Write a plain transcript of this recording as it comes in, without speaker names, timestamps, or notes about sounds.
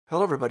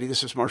Hello, everybody.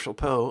 This is Marshall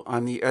Poe.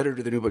 I'm the editor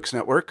of the New Books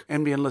Network.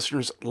 NBN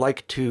listeners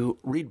like to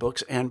read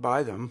books and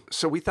buy them.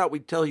 So we thought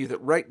we'd tell you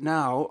that right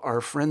now, our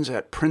friends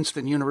at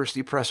Princeton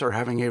University Press are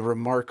having a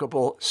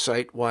remarkable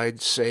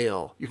site-wide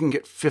sale. You can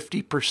get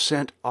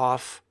 50%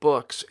 off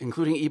books,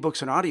 including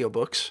ebooks and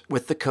audiobooks,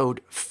 with the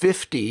code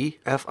 50,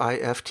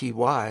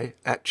 F-I-F-T-Y,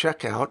 at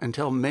checkout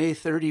until May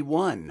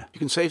 31. You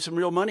can save some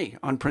real money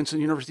on Princeton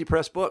University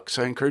Press books.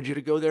 I encourage you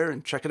to go there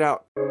and check it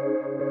out.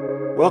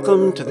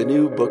 Welcome to the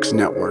New Books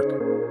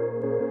Network.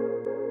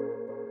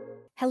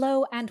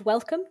 Hello and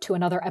welcome to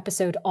another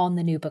episode on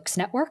the New Books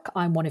Network.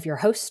 I'm one of your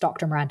hosts,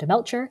 Dr. Miranda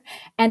Melcher,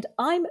 and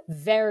I'm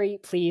very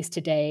pleased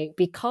today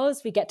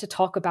because we get to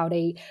talk about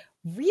a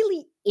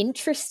really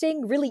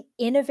interesting, really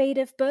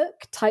innovative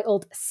book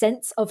titled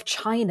Scents of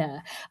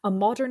China, A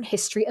Modern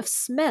History of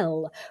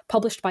Smell,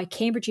 published by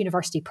Cambridge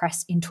University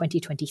Press in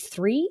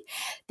 2023.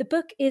 The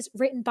book is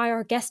written by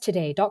our guest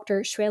today,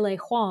 Dr. Xuelei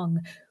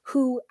Huang,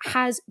 who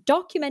has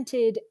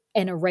documented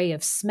an array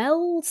of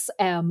smells,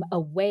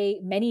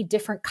 many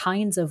different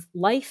kinds of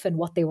life and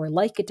what they were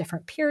like at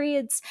different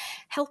periods,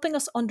 helping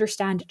us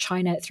understand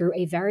China through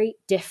a very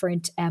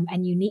different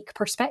and unique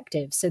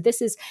perspective. So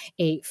this is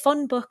a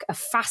fun book, a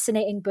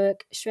fascinating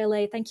book.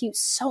 Xuelei, thank you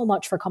so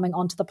much for coming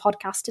onto the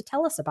podcast to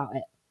tell us about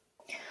it.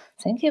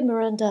 Thank you,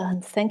 Miranda,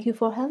 and thank you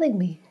for having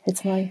me.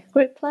 It's my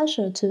great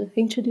pleasure to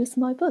introduce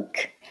my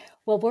book.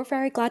 Well, we're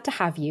very glad to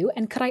have you.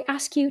 And could I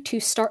ask you to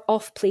start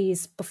off,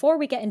 please, before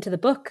we get into the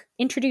book,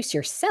 introduce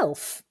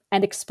yourself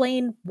and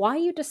explain why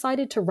you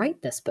decided to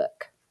write this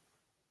book?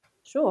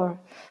 Sure,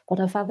 but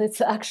I found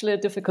it's actually a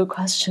difficult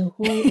question.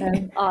 Who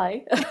am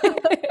I?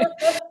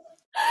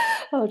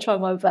 I'll try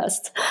my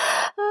best.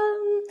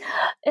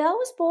 I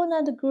was born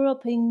and grew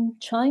up in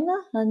China,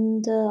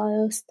 and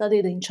I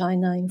studied in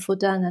China in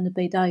Fudan and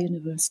Beida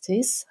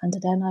universities, and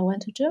then I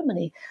went to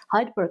Germany,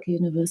 Heidelberg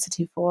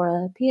University, for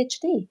a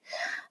PhD.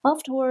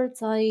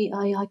 Afterwards, I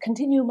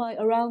continued my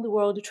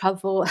around-the-world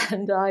travel,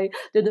 and I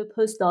did a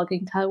postdoc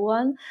in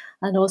Taiwan,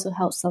 and also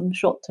held some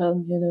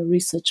short-term,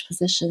 research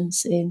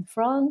positions in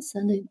France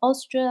and in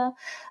Austria.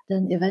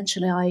 Then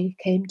eventually, I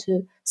came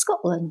to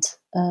Scotland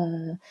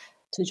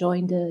to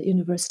join the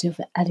University of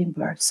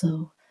Edinburgh.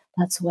 So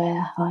that's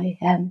where I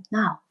am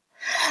now.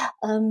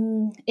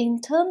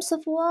 In terms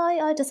of why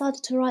I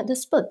decided to write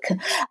this book,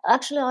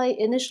 actually,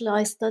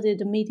 I studied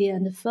media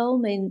and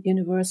film in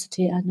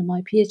university, and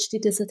my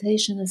PhD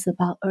dissertation is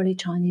about early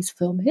Chinese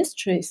film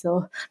history,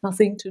 so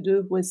nothing to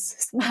do with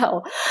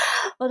smell.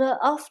 But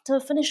after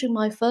finishing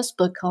my first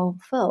book on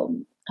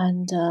film,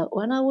 and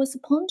when I was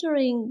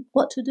pondering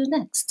what to do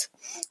next,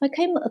 I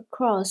came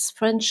across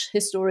French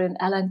historian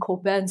Alain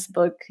Corbin's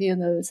book.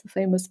 It's a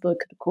famous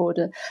book called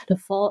The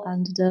Fall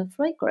and the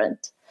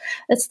Fragrant.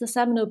 It's the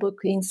seminal book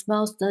in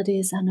smell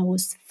studies, and I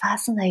was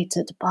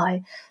fascinated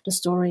by the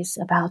stories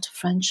about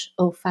French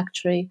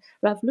olfactory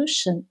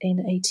revolution in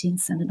the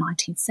 18th and the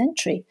 19th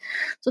century.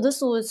 So this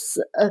was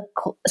a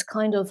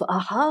kind of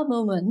aha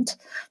moment,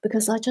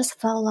 because I just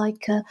felt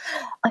like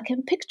I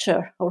can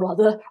picture, or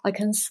rather I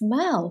can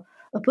smell,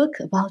 a book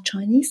about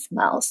Chinese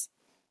smells.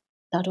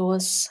 That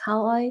was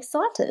how I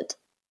started.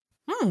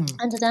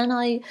 And then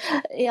I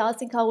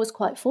think I was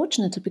quite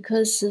fortunate,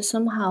 because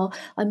somehow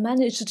I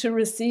managed to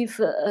receive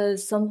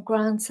some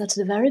grants at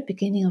the very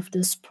beginning of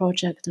this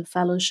project, a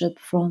fellowship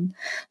from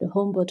the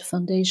Humboldt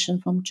Foundation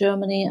from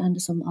Germany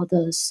and some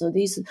others. So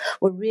these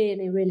were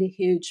really, really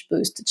huge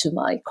boost to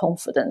my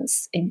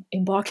confidence in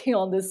embarking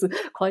on this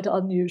quite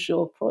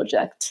unusual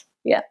project.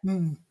 Yeah.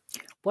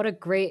 What a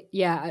great,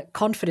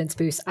 confidence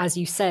boost, as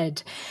you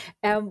said,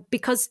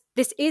 because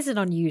this is an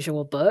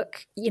unusual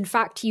book. In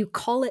fact, you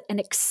call it an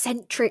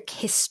eccentric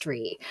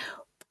history.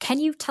 Can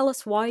you tell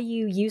us why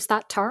you use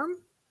that term?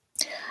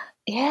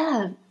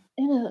 Yeah,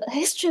 a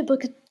history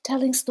book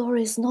telling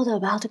stories not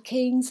about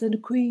kings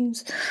and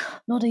queens,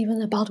 not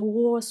even about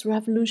wars,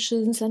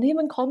 revolutions, and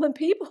even common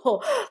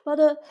people,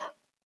 but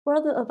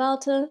rather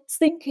about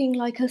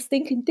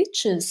stinking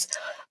ditches,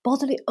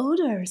 bodily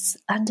odors,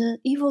 and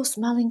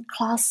evil-smelling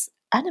class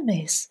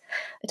enemies.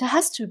 It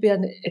has to be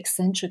an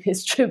eccentric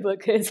history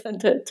book,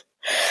 isn't it?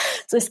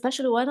 So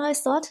especially when I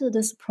started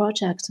this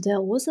project, there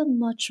wasn't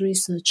much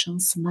research on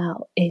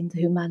smell in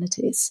the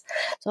humanities.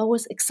 So I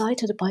was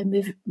excited by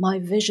my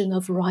vision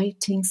of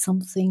writing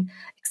something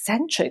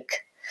eccentric.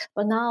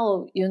 But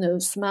now,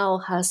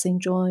 smell has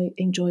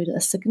enjoyed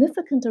a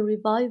significant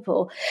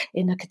revival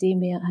in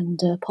academia and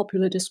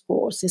popular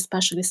discourse,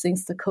 especially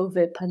since the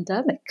COVID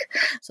pandemic.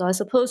 So I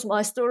suppose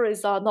my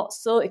stories are not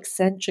so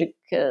eccentric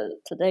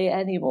today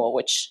anymore,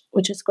 which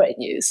is great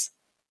news.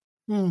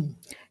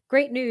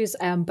 Great news,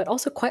 but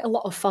also quite a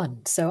lot of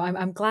fun. So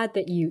I'm glad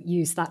that you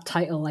use that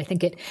title. I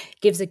think it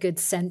gives a good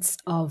sense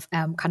of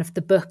kind of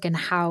the book and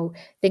how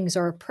things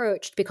are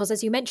approached. Because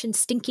as you mentioned,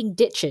 stinking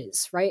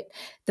ditches, right?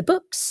 The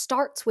book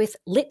starts with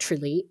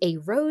literally a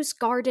rose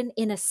garden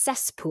in a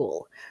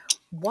cesspool.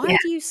 Why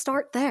do you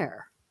start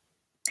there?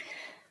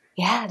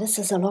 Yeah, this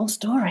is a long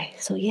story.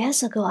 So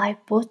years ago, I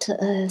bought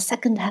a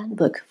second-hand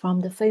book from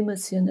the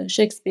famous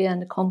Shakespeare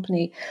and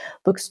Company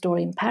bookstore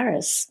in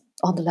Paris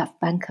on the left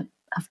bank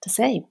have to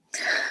say.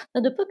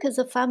 Now, the book is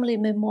a family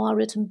memoir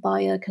written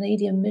by a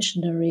Canadian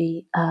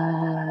missionary's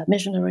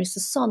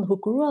son who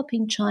grew up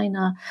in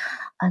China.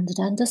 And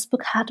then this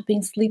book had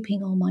been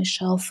sleeping on my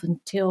shelf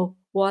until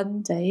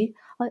one day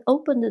I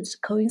opened it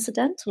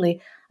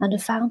coincidentally and I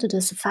found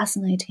this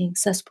fascinating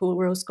Cesspool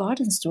Rose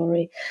Garden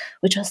story,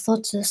 which I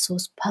thought this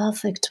was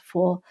perfect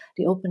for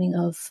the opening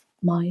of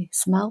my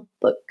smell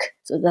book.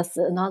 So that's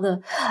another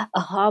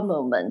aha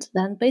moment.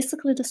 Then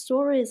basically the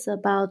story is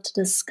about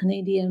this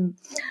Canadian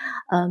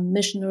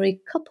missionary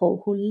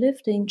couple who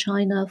lived in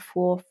China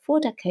for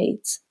 4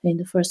 decades in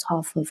the first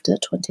half of the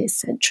 20th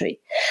century.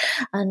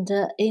 And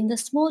in the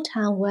small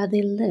town where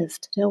they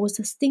lived, there was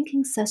a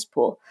stinking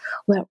cesspool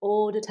where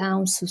all the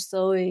town's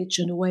sewage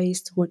and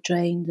waste were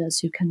drained,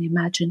 as you can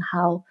imagine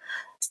how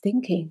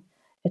stinking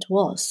it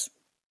was.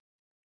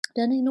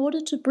 Then, in order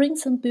to bring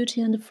some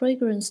beauty and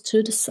fragrance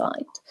to the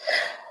site,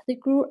 they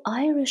grew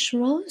Irish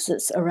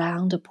roses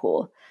around the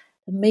pool,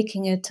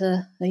 making it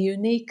a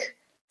unique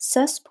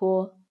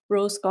cesspool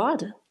rose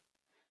garden.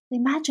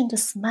 Imagine the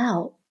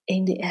smell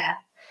in the air.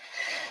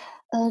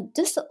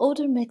 This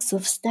odor mix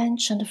of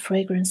stench and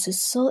fragrance is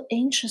so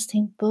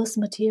interesting, both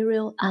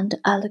material and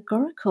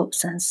allegorical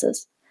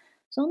senses.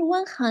 So on the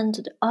one hand,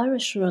 the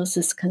Irish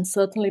roses can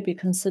certainly be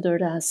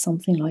considered as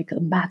something like a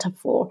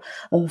metaphor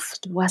of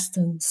the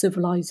Western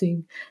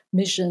civilizing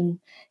mission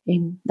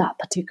in that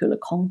particular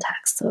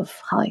context of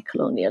high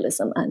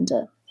colonialism and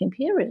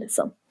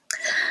imperialism.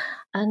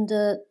 And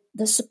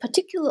this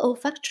particular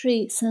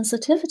olfactory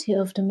sensitivity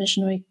of the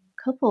missionary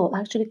couple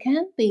actually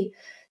can be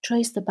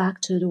traced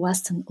back to the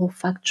Western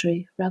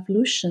olfactory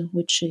revolution,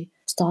 which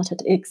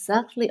started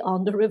exactly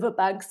on the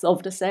riverbanks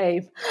of the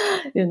Seine.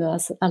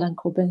 As Alan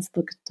Coben's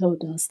book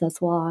told us,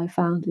 that's why I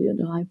found,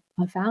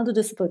 I found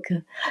this book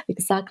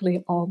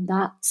exactly on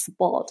that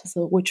spot,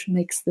 so which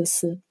makes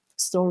this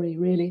story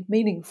really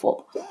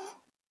meaningful.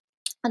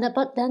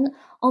 But then,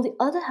 on the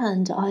other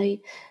hand, I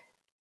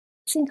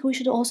think we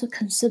should also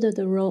consider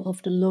the role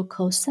of the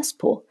local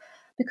cesspool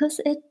because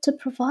it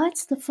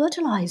provides the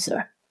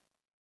fertilizer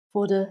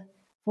for the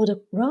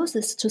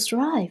roses to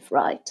thrive,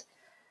 right?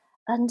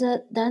 And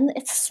then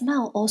its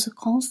smell also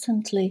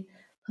constantly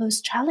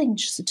poses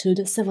challenges to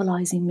the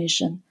civilizing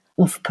mission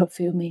of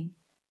perfuming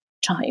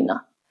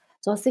China.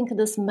 So I think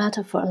this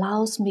metaphor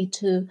allows me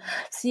to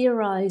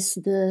theorize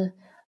the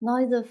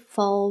neither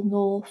foul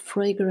nor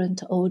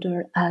fragrant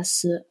odor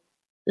as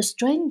the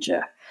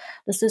stranger.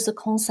 This is a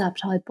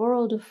concept I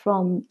borrowed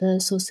from the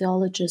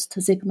sociologist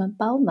Zygmunt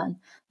Bauman,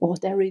 or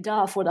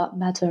Derrida for that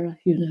matter.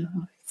 I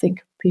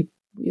think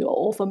you're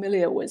all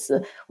familiar with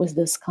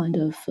this kind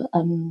of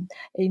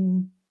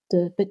in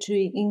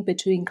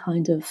between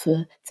kind of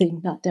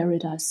thing that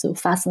Derrida is so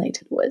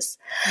fascinated with.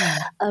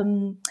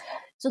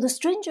 So the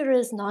stranger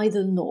is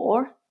neither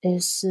nor,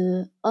 is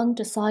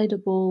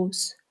undecidable,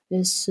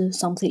 is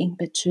something in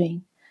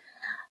between.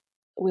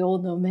 We all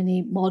know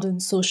many modern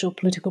social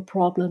political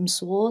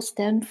problems all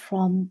stem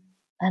from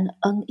an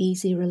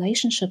uneasy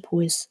relationship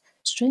with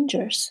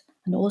strangers,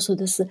 and also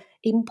this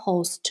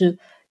impulse to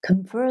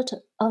convert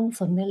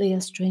unfamiliar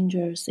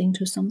strangers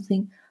into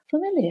something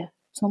familiar,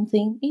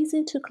 something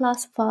easy to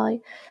classify,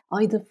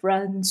 either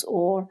friends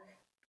or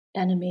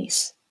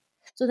enemies.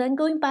 So then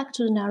going back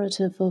to the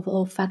narrative of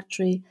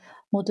olfactory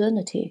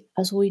modernity,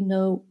 as we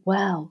know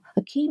well,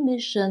 a key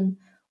mission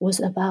was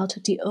about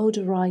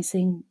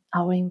deodorizing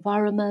our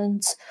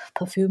environments,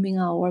 perfuming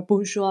our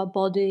bourgeois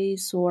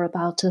bodies, or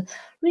about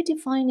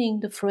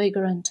redefining the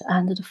fragrant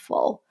and the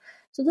foul.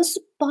 So this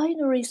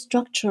binary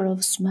structure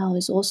of smell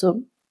is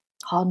also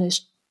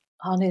harnessed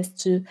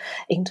to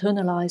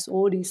internalize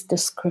all these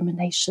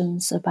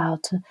discriminations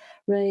about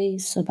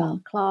race,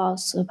 about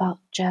class, about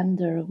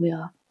gender. We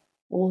are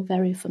all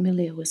very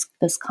familiar with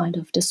this kind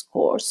of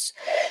discourse.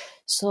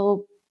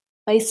 So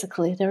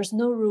basically, there's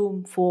no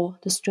room for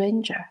the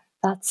stranger.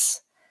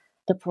 That's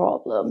the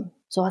problem.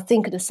 So I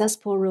think the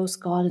Cesspool Rose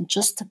Garden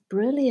just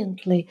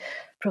brilliantly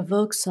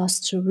provokes us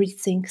to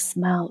rethink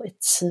smell,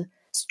 its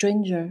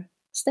stranger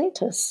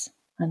status.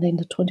 And in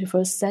the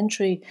 21st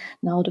century,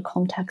 now the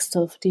context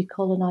of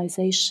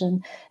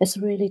decolonization, it's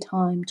really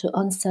time to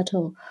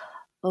unsettle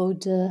all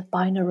the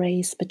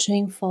binaries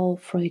between foul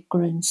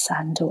fragrance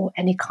and or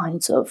any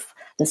kinds of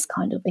this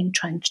kind of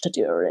entrenched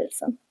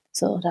dualism.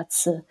 So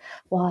that's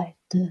why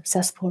the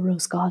Cesspool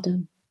Rose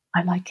Garden,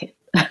 I like it.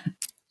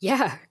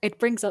 Yeah, it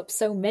brings up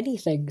so many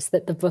things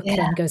that the book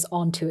then goes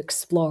on to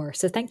explore.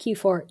 So thank you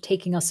for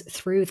taking us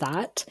through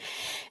that.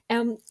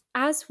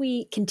 As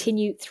we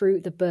continue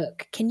through the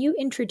book, can you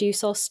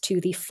introduce us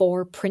to the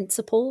 4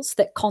 principles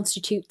that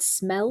constitute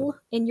smell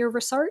in your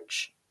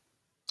research?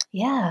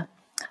 Yeah.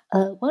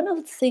 One of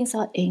the things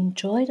I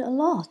enjoyed a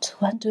lot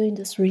when doing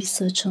this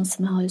research on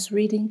smell is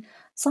reading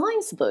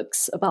science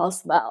books about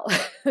smell.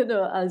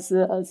 As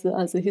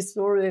a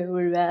historian,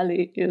 we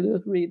rarely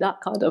read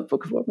that kind of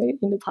book for me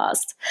in the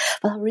past.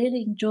 But I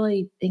really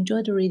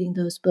enjoyed reading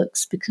those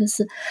books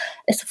because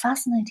it's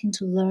fascinating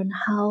to learn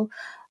how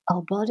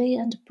our body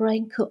and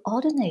brain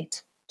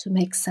coordinate to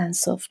make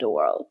sense of the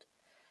world.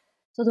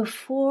 So the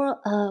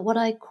 4 what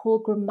I call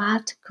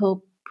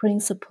grammatical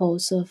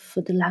principles of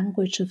the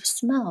language of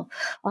smell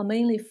are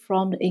mainly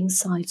from the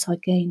insights I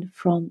gained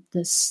from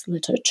this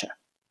literature.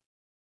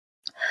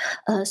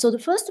 So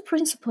the first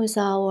principle is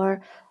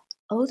our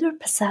odor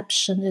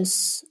perception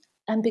is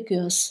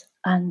ambiguous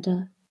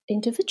and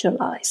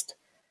individualized.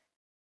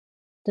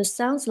 This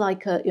sounds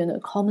like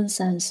common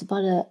sense,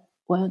 but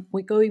when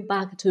we're going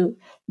back to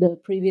the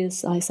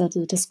previous, I said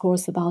the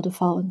discourse about the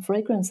file and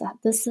fragrance, that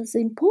this is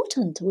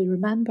important. We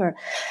remember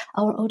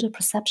our odor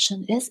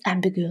perception is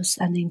ambiguous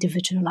and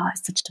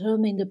individualized,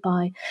 determined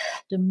by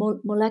the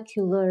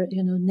molecular,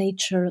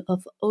 nature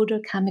of odor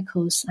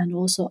chemicals and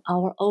also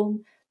our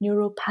own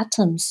neural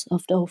patterns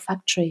of the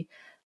olfactory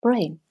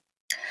brain.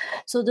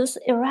 So, this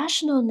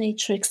irrational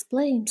nature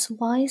explains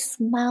why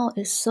smell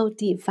is so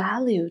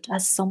devalued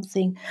as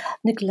something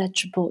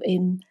negligible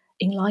in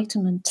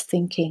Enlightenment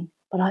thinking.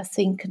 But I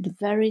think the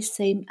very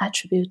same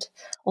attribute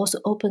also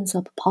opens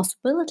up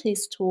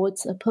possibilities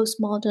towards a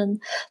postmodern,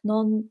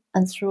 non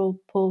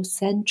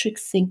anthropocentric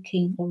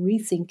thinking or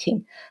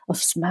rethinking of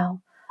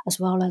smell, as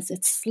well as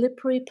its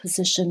slippery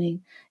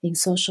positioning in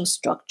social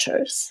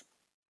structures.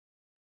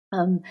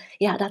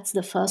 That's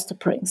the first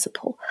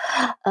principle.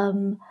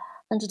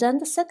 And then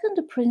the second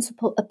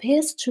principle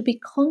appears to be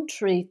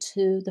contrary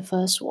to the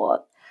first one.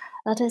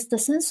 That is, the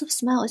sense of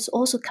smell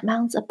also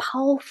commands a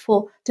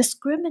powerful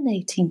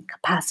discriminating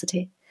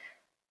capacity.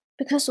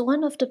 Because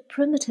one of the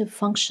primitive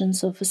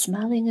functions of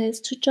smelling is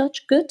to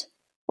judge good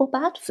or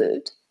bad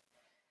food.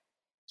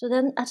 So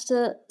then at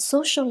the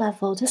social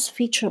level, this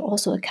feature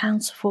also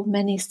accounts for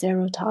many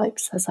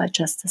stereotypes, as I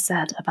just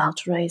said,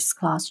 about race,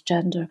 class,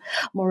 gender,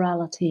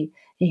 morality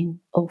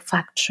in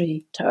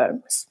olfactory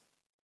terms.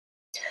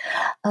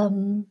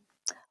 All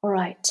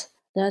right.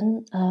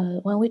 Then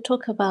when we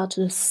talk about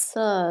the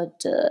third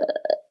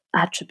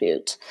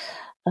attribute,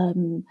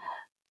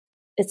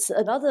 it's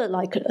another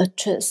like a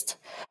twist.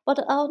 But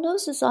our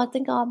noses, I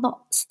think, are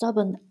not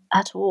stubborn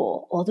at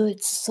all, although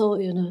it's so,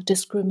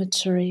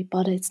 discriminatory,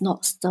 but it's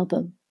not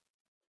stubborn.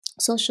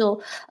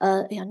 Social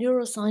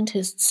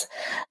neuroscientists,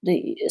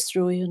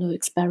 through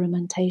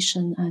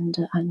experimentation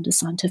and the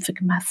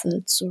scientific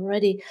methods,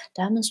 already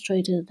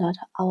demonstrated that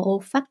our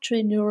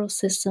olfactory neural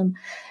system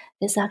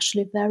is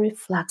actually very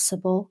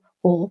flexible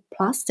or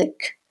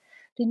plastic.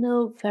 They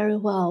know very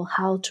well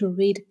how to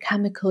read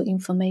chemical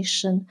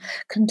information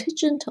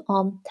contingent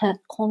on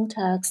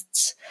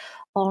contexts,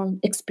 on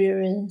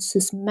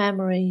experiences,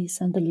 memories,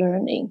 and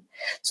learning.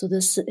 So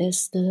this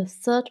is the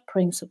third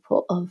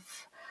principle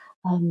of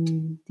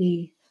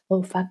the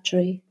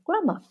olfactory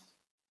grammar.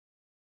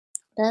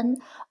 Then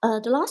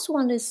the last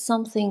one is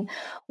something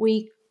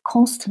we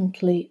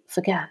constantly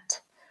forget.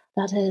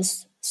 That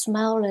is,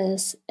 smell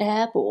is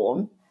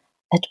airborne.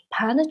 It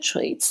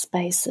penetrates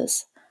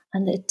spaces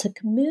and it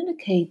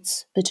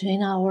communicates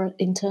between our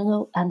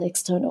internal and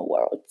external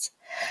worlds.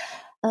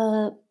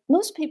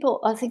 Most people,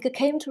 I think,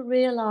 came to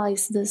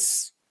realize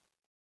this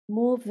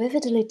more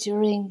vividly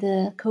during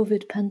the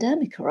COVID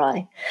pandemic,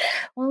 right?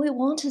 When we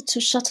wanted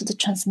to shut the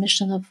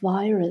transmission of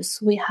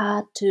virus, we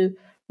had to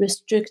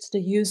restrict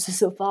the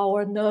uses of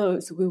our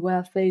nose. We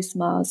wear face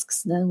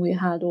masks. Then we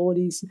had all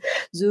these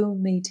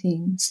Zoom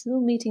meetings.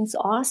 Zoom meetings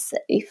are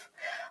safe,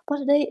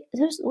 but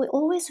we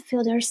always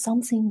feel there's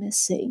something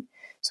missing.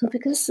 So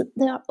because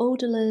they are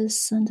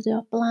odorless and they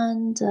are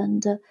bland,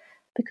 and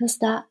because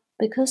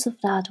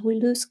of that, we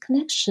lose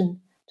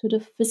connection to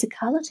the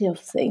physicality of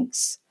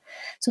things.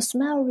 So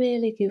smell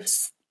really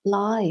gives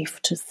life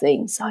to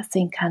things, I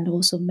think, and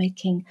also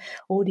making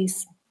all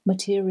these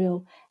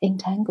material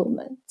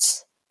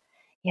entanglements.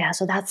 Yeah,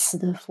 so that's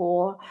the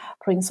 4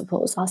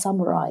 principles I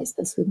summarized.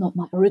 This is not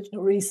my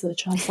original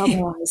research. I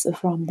summarized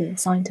from the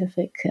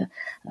scientific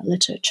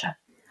literature.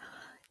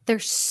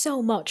 There's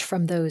so much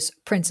from those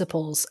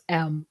principles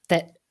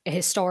that a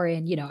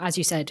historian, as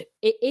you said,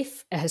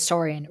 if a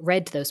historian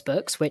read those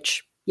books,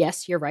 which,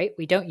 yes, you're right,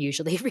 we don't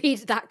usually read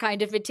that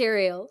kind of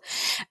material,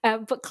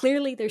 but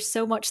clearly there's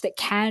so much that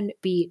can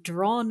be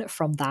drawn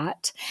from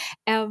that.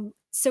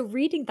 So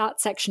reading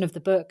that section of the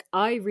book,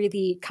 I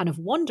really kind of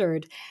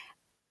wondered,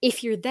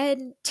 if you're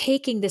then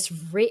taking this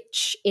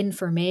rich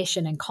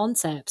information and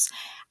concepts,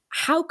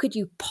 how could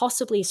you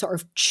possibly sort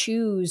of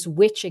choose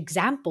which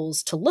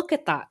examples to look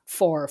at that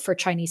for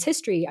Chinese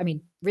history? I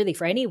mean, really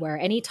for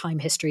any time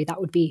history,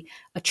 that would be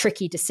a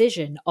tricky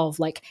decision of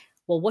like,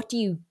 well, what do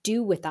you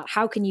do with that?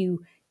 How can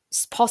you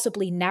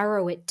possibly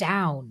narrow it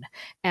down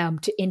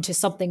into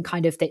something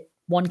kind of that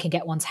one can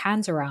get one's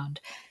hands around?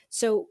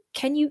 So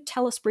can you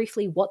tell us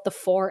briefly what the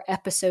 4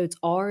 episodes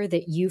are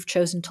that you've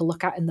chosen to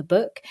look at in the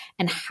book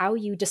and how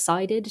you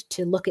decided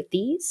to look at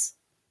these?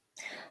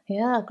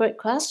 Yeah, great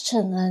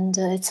question. And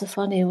it's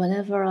funny,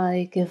 whenever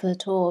I give a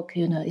talk,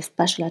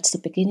 especially at the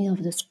beginning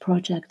of this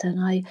project, and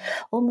I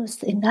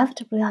almost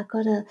inevitably, I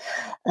got a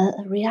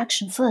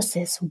reaction first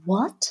is,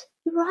 what?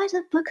 You write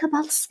a book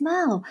about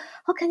smell.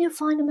 How can you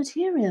find the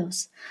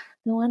materials?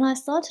 And when I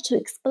started to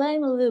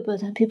explain a little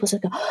bit, and people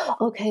said,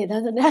 okay,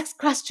 then the next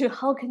question,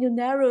 how can you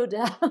narrow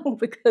down?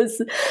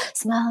 Because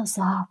smells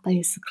are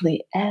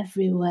basically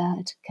everywhere.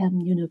 It can,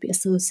 be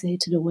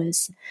associated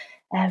with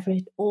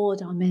all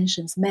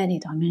dimensions, many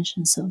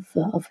dimensions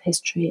of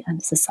history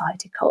and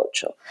society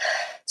culture.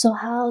 So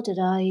how did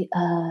I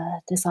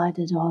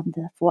decided on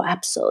the 4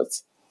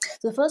 episodes?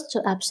 The first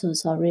 2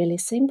 episodes are really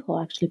simple,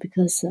 actually,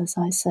 because, as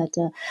I said,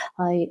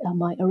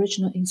 my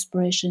original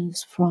inspiration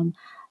is from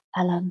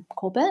Alan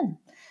Coben.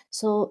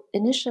 So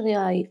initially,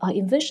 I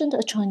envisioned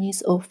a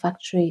Chinese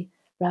olfactory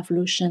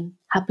revolution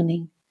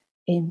happening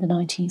in the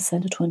 19th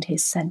and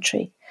 20th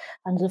century.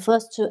 And the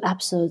first 2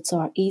 episodes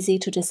are easy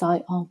to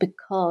decide on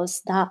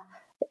because that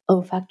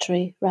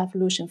olfactory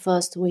revolution,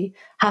 first we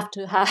have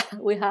to have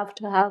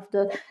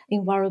the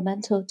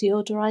environmental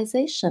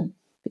deodorization,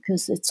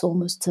 because it's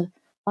almost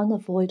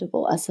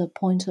unavoidable as a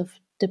point of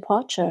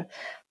departure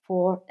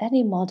for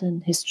any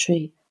modern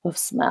history of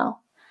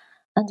smell.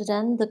 And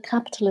then the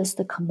capitalist,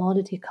 the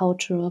commodity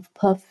culture of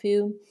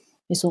perfume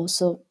is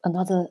also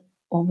another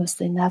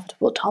almost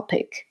inevitable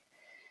topic.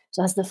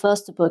 So as the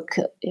first book,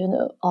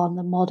 on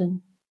the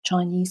modern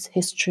Chinese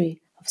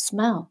history of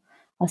smell,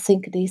 I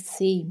think these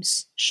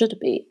themes should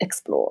be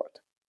explored.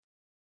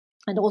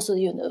 And also,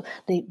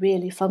 they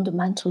really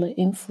fundamentally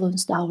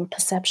influenced our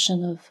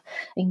perception of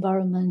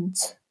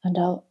environment and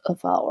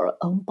of our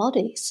own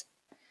bodies.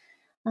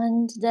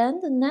 And then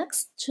the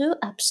next 2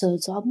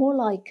 episodes are more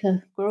like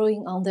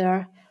growing on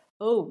their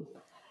own.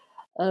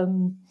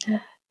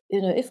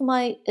 If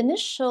my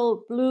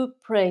initial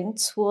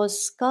blueprint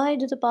was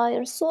guided by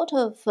a sort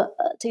of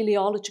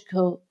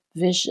teleological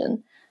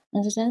vision,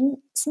 and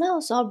then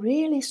smells are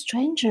really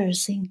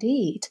strangers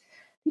indeed.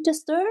 They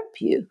disturb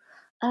you,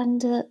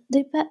 and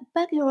they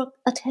beg your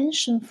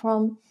attention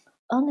from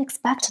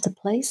unexpected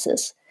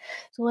places.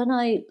 So when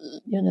I,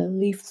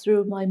 leaf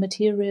through my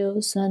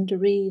materials and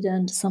read,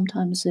 and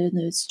sometimes,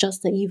 it's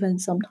just even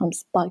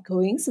sometimes by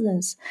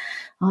coincidence,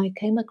 I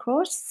came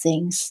across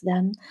things.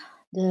 Then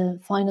the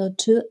final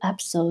 2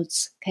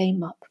 episodes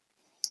came up.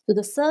 So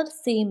the third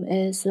theme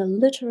is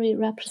literary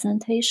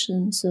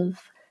representations of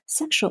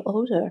sexual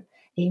odor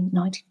in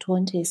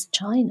 1920s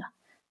China.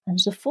 And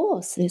the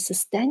fourth is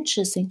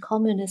stenches in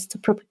communist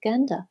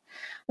propaganda.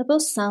 They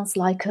both sounds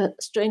like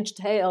strange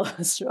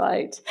tales,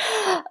 right?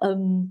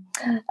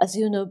 As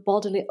you know,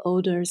 bodily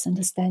odors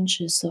and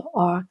stenches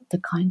are the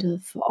kind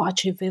of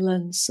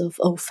arch-villains of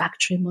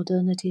olfactory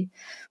modernity,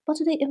 but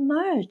they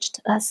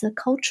emerged as a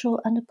cultural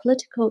and a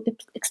political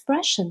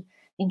expression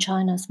in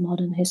China's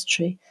modern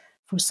history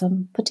for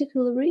some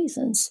particular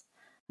reasons.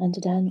 And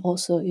then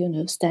also,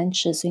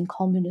 stenches in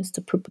communist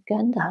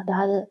propaganda.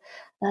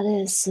 That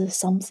is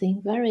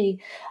something very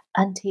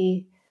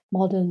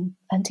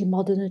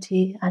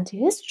anti-modernity,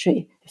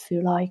 anti-history, if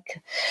you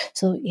like.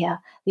 So yeah,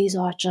 these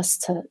are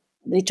just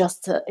they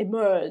just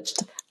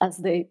emerged as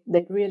they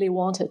really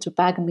wanted to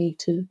bag my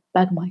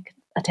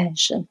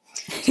attention.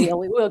 So yeah,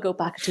 we will go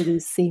back to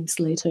these themes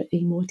later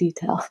in more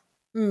detail.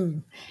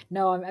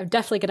 No, I'm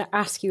definitely going to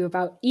ask you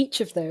about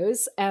each of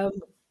those.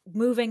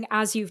 Moving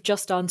as you've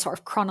just done, sort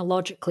of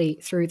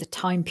chronologically through the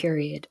time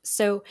period.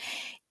 So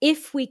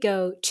if we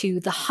go to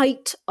the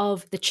height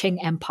of the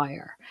Qing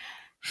Empire,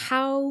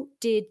 how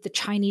did the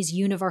Chinese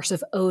universe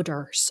of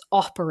odors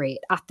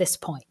operate at this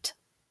point?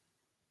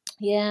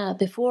 Yeah,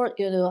 before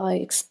I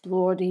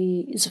explore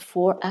these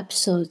 4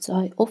 episodes,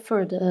 I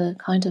offered a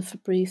kind of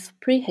brief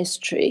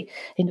prehistory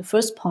in the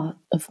first part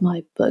of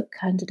my book,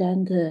 and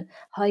then the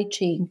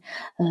hygiene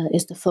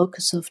is the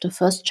focus of the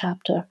first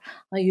chapter.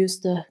 I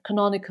used the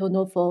canonical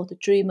novel "The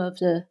Dream of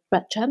the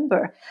Red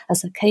Chamber"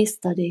 as a case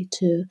study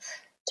to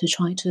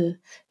try to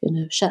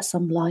shed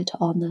some light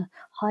on the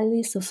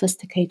highly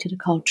sophisticated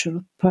culture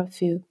of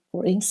perfume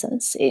or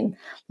incense in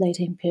late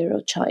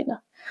imperial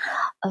China.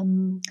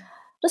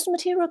 This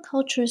material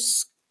culture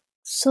is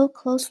so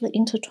closely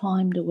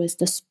intertwined with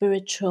the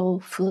spiritual,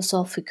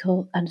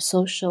 philosophical, and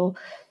social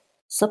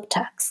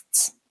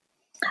subtexts.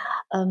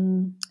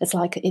 It's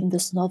like in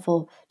this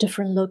novel,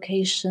 different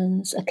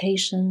locations,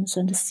 occasions,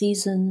 and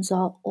seasons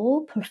are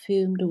all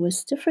perfumed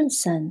with different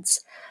scents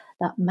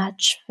that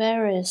match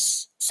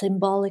various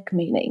symbolic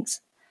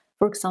meanings.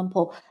 For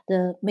example,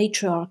 the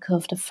matriarch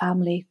of the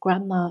family,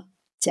 Grandma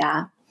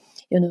Jia,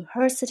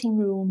 her sitting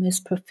room is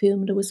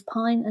perfumed with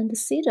pine and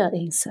cedar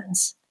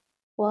incense.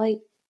 Why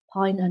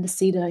pine and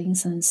cedar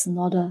incense,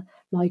 not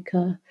like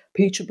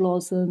peach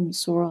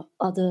blossoms or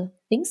other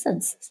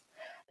incenses?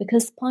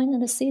 Because pine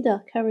and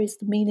cedar carries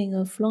the meaning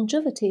of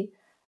longevity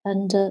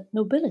and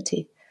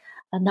nobility,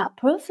 and that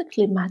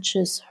perfectly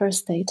matches her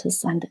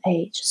status and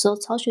age. So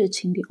Cao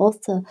Xueqing, the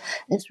author,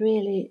 is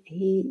really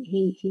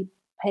he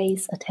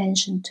pays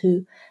attention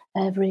to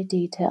every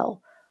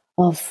detail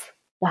of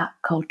that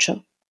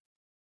culture.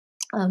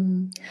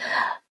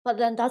 But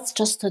then that's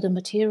just the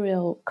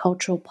material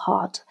cultural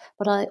part.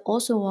 But I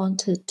also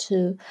wanted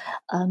to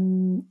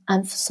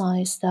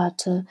emphasize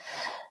that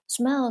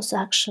smells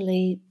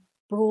actually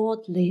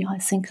broadly, I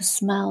think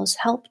smells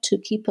help to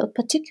keep a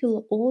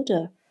particular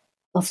order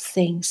of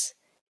things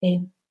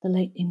in the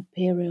late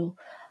imperial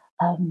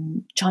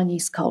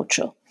Chinese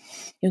culture.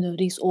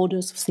 These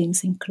orders of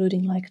things,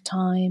 including like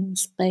time,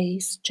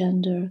 space,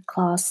 gender,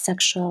 class,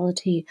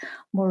 sexuality,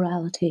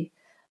 morality.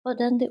 But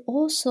then they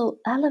also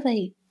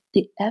elevate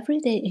the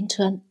everyday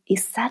into an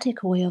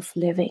aesthetic way of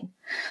living.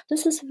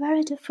 This is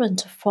very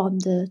different from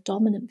the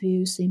dominant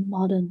views in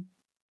modern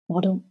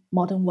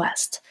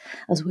West.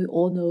 As we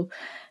all know,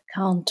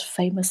 Kant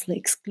famously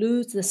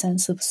excludes the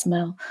sense of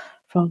smell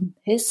from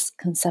his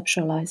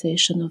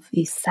conceptualization of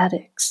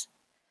aesthetics.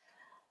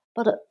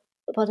 But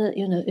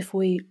if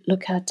we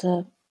look at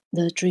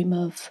the Dream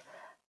of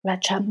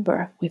Red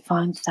Chamber, we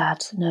find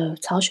that no,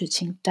 Cao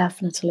Xueqing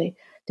definitely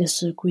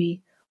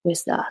disagree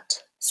with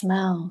that.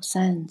 Smell,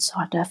 sense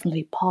are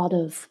definitely part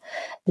of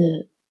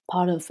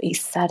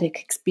aesthetic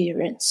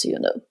experience.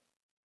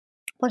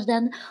 But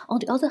then, on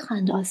the other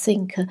hand, I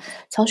think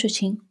Cao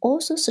Xueqing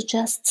also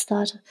suggests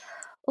that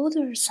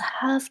odors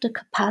have the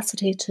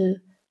capacity to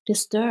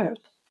disturb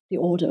the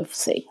order of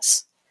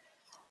things.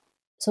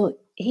 So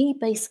he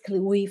basically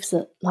weaves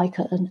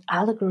an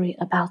allegory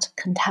about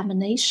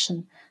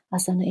contamination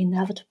as an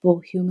inevitable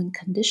human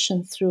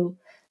condition through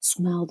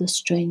smell the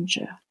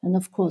stranger. And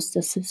of course,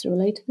 this is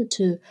related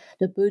to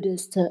the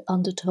Buddhist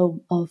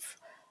undertone of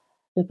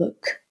the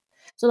book.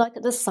 So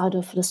this side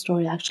of the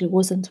story actually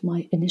wasn't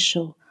my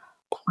initial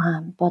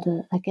plan. But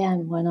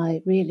again, when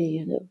I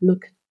really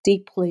look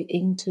deeply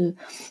into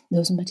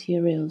those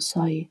materials,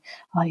 I'm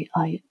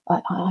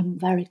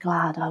very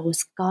glad I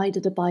was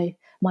guided by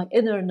my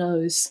inner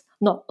nose,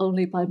 not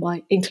only by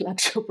my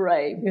intellectual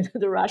brain,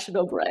 the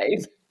rational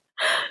brain.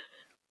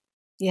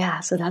 Yeah,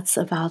 so that's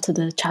about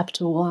the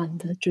chapter 1,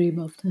 the dream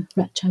of the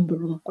red chamber,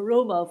 or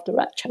aroma of the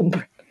red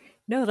chamber.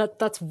 No,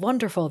 that's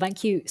wonderful.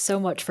 Thank you so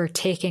much for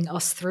taking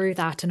us through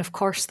that. And of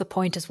course, the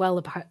point as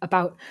well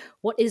about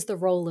what is the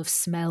role of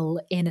smell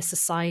in a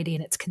society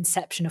and its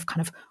conception of kind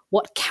of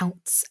what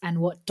counts and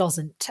what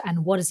doesn't,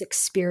 and what is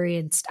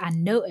experienced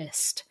and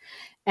noticed.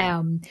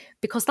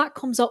 Because that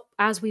comes up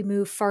as we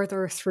move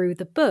further through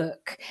the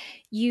book.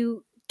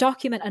 You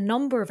document a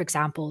number of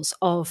examples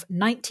of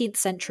 19th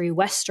century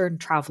Western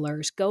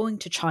travelers going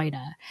to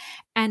China.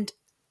 And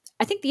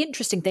I think the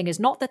interesting thing is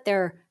not that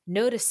they're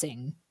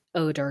noticing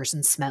odors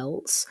and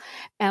smells,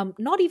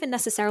 not even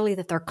necessarily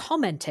that they're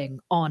commenting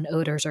on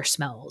odors or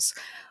smells,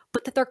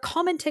 but that they're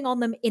commenting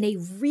on them in a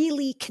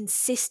really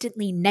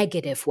consistently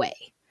negative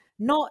way.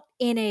 Not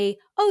in a,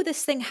 oh,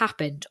 this thing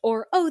happened,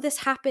 or oh, this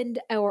happened,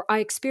 or I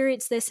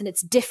experienced this and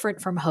it's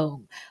different from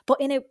home,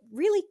 but in a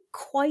really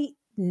quite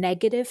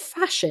negative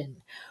fashion.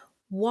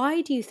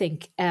 Why do you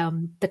think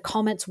the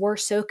comments were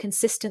so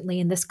consistently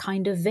in this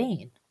kind of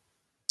vein?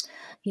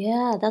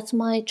 Yeah, that's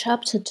my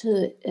chapter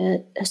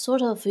 2.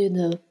 Sort of,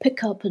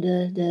 pick up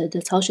the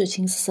Cao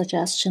Xueqing's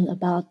suggestion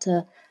about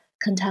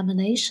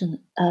contamination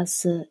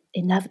as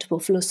inevitable,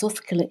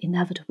 philosophically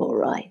inevitable,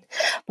 right?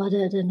 But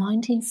the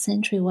 19th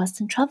century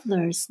Western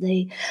travelers,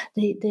 they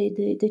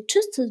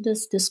twisted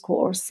this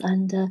discourse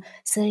and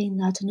saying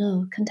that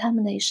no,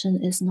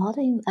 contamination is not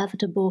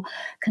inevitable.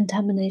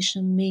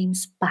 Contamination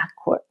means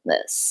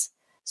backwardness.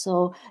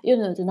 So,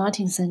 the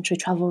 19th century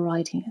travel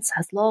writing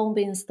has long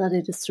been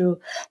studied through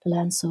the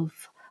lens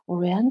of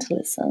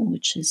Orientalism,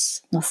 which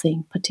is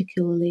nothing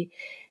particularly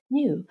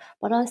new.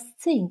 But I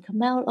think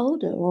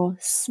malodor or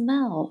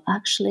smell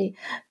actually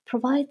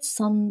provides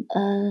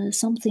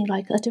something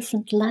like a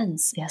different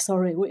lens. Yeah,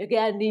 sorry, we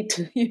again need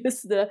to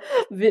use the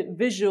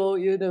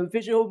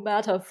visual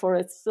metaphor.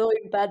 It's so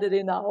embedded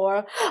in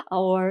our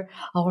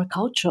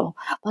culture.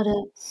 But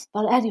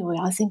anyway,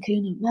 I think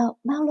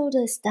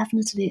malodor is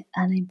definitely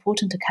an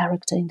important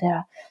character in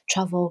their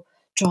travel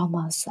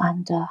dramas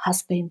and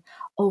has been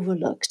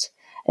overlooked.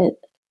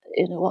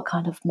 What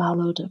kind of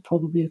malodor?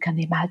 Probably you can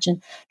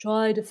imagine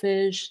dried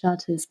fish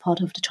that is part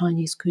of the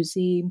Chinese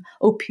cuisine,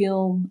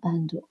 opium,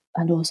 and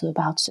also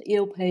about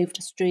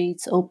ill-paved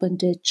streets, open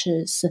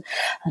ditches,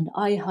 and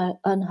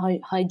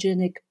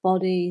unhygienic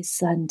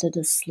bodies, and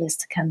this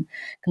list can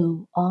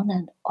go on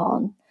and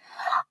on.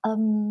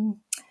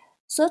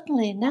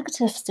 Certainly,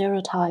 negative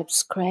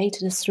stereotypes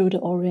created through the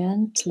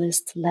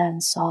Orientalist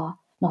lens are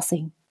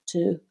nothing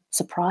too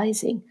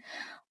surprising.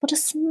 But a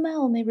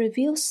smell may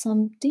reveal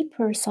some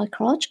deeper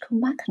psychological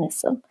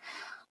mechanism.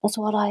 That's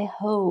what I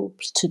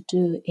hoped to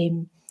do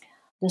in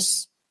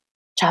this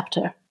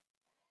chapter.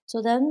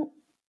 So then,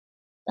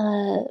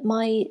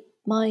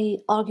 my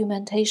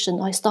argumentation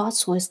I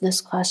starts with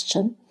this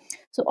question: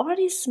 so are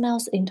these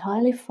smells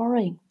entirely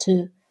foreign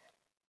to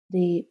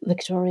the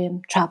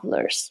Victorian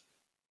travelers?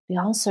 The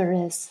answer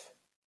is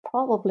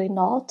probably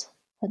not.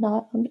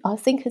 And I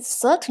think it's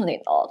certainly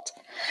not.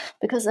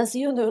 Because as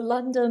you know,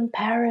 London,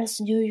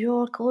 Paris, New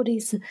York, all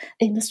these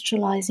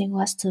industrializing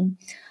Western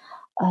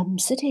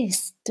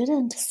cities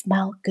didn't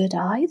smell good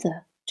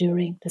either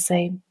during the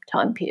same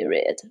time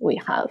period. We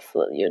have,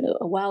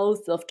 a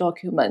wealth of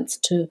documents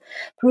to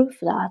prove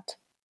that.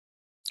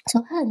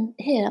 So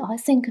here, I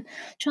think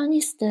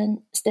Chinese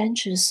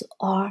stenches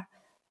are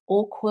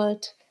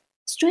awkward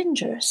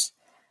strangers.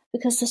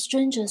 Because the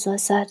strangers, I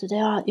said, they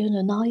are,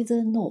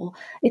 neither nor,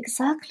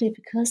 exactly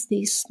because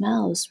these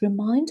smells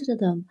reminded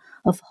them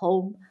of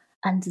home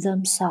and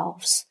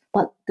themselves.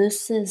 But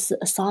this is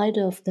a side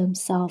of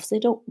themselves they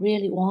don't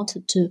really want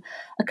to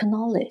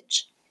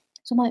acknowledge.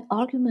 So my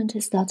argument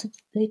is that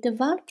they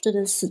developed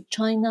this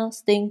China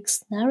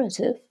stinks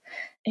narrative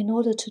in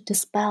order to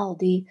dispel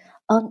the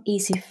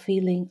uneasy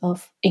feeling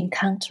of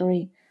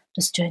encountering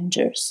the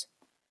strangers.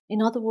 In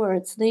other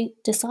words, they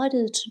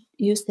decided to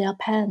use their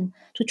pen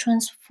to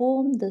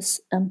transform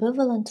this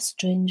ambivalent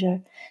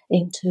stranger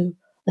into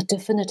a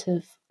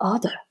definitive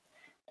other.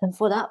 And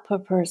for that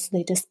purpose,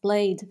 they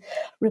displayed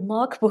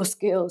remarkable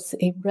skills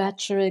in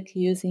rhetoric,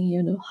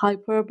 using,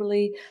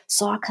 hyperbole,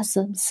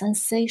 sarcasm,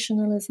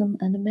 sensationalism,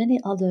 and many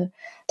other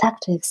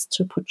tactics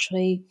to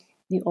portray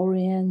the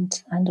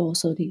Orient and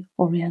also the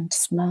Orient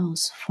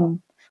smells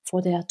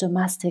for their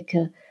domestic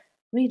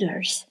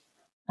readers.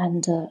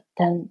 And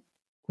then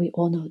we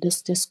all know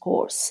this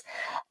discourse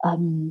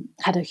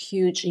had a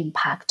huge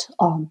impact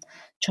on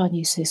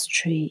Chinese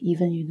history,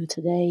 even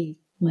today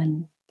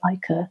when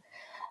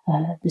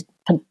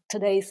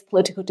today's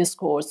political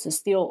discourse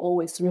still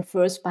always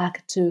refers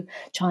back to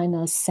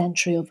China's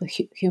century of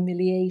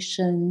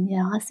humiliation.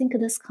 Yeah, I think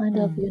this kind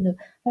of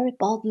very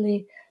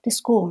bodily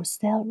discourse,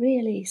 they are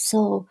really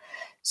so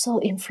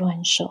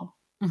influential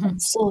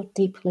and so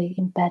deeply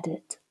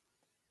embedded.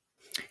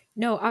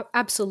 No,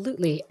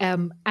 absolutely.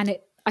 And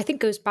it, I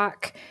think, goes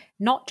back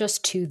not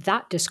just to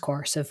that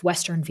discourse of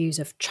Western views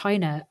of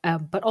China,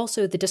 but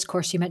also the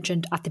discourse you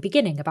mentioned at the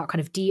beginning about kind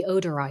of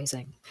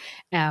deodorizing,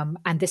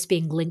 and this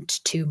being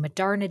linked to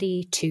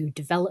modernity, to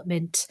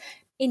development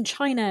in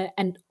China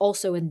and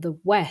also in the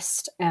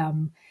West.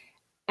 And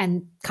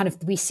kind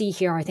of we see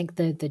here, I think,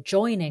 the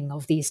joining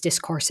of these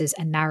discourses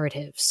and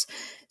narratives.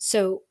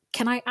 So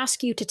can I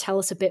ask you to tell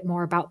us a bit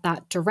more about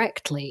that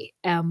directly?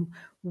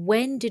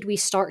 When did we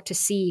start to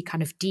see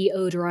kind of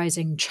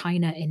deodorizing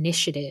China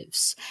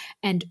initiatives,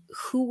 and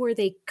who were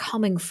they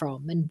coming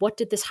from, and what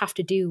did this have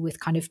to do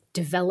with kind of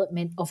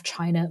development of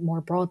China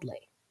more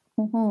broadly?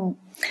 Mm-hmm.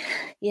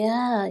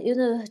 Yeah,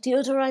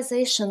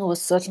 deodorization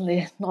was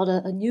certainly not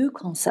a new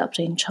concept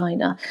in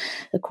China.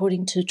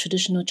 According to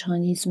traditional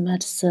Chinese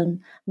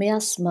medicine,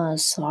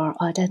 miasmas are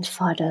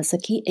identified as a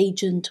key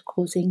agent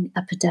causing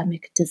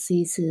epidemic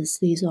diseases.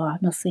 These are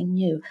nothing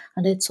new,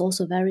 and it's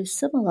also very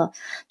similar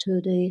to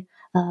the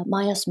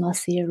miasma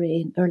theory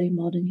in early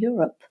modern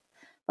Europe.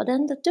 But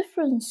then the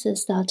difference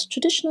is that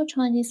traditional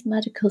Chinese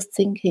medical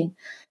thinking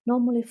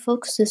normally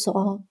focuses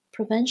on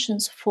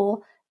preventions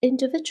for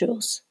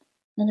individuals.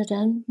 And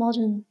then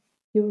modern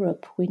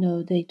Europe, we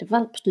know they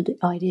developed the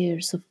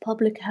ideas of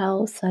public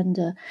health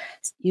and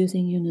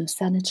using,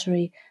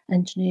 sanitary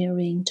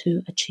engineering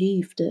to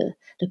achieve the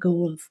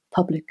goal of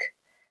public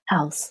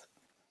health.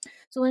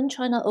 So when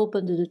China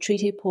opened the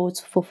treaty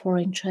ports for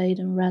foreign trade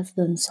and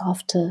residents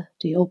after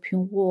the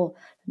Opium War,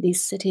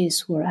 these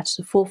cities were at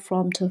the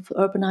forefront of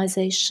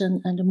urbanization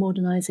and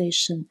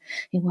modernization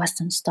in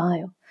Western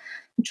style.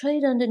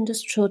 Trade and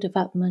industrial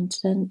development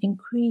then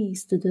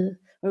increased the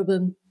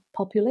urban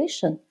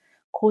population,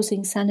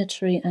 causing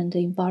sanitary and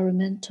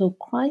environmental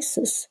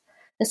crisis,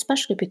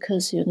 especially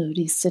because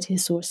these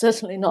cities were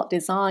certainly not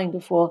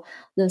designed for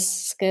this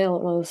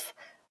scale of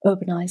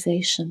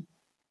urbanization.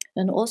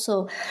 And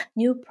also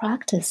new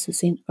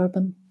practices in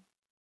urban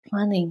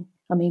planning,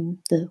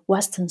 the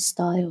Western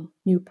style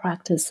new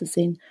practices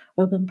in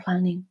urban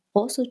planning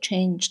also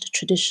changed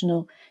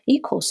traditional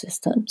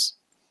ecosystems.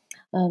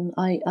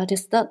 I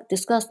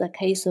discussed the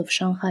case of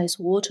Shanghai's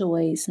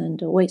waterways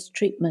and waste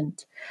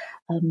treatment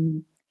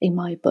in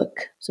my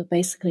book. So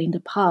basically, in the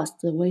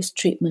past, the waste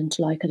treatment,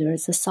 like there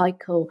is a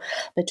cycle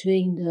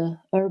between the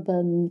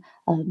urban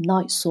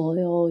night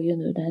soil,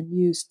 then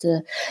used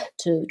to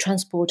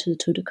transport it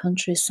to the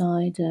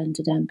countryside and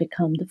then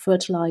become the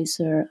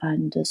fertilizer.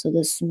 And so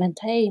this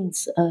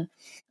maintains a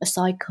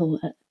cycle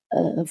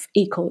of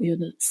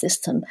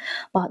ecosystem.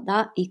 But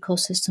that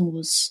ecosystem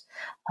was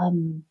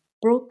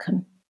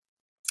broken.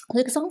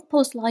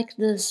 Examples like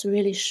this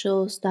really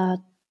shows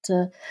that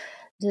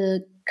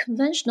the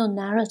conventional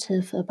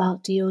narrative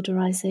about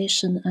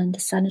deodorization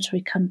and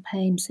sanitary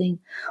campaigns in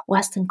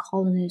Western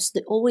colonies,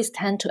 they always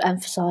tend to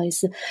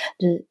emphasize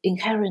the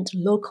inherent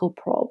local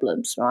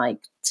problems, right?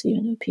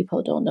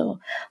 People don't know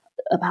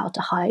about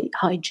the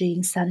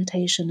hygiene,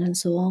 sanitation, and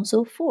so on and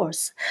so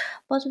forth.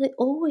 But they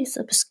always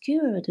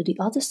obscured the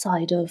other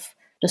side of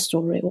the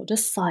story, or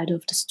this side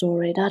of the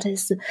story, that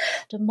is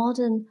the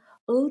modern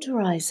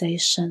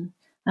odorization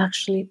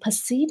actually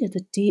preceded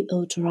the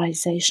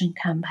deodorization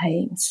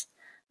campaigns.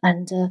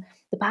 And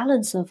the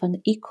balance of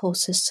an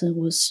ecosystem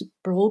was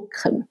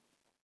broken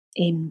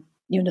in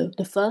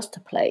the first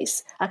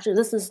place. Actually,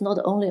 this is not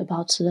only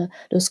about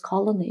those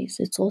colonies;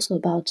 it's also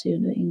about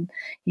in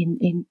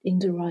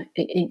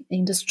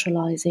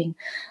industrializing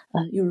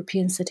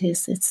European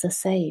cities. It's the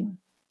same.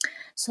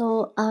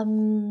 So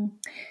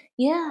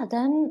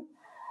then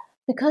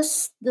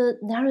because the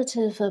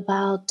narrative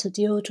about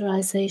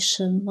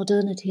deodorization,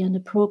 modernity,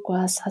 and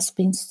progress has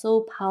been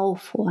so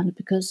powerful, and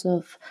because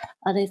of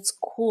at its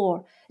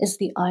core is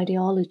the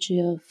ideology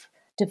of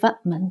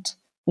development,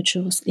 which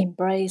was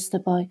embraced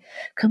by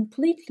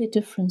completely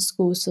different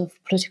schools of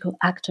political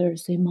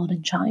actors in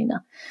modern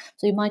China.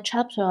 So in my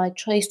chapter, I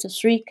traced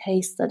 3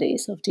 case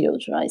studies of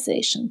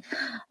deodorization.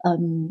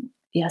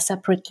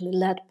 separately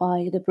led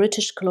by the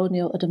British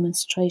colonial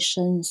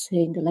administrations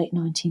in the late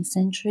 19th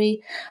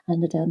century,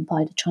 and then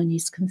by the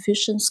Chinese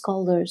Confucian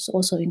scholars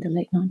also in the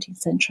late 19th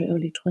century,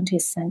 early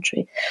 20th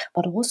century,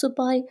 but also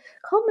by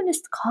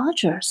communist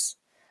cadres.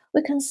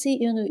 We can see,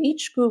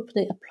 each group,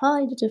 they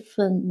applied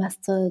different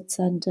methods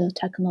and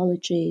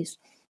technologies,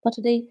 but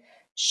they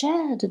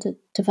shared the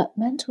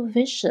developmental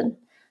vision,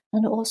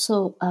 and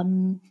also,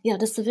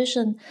 this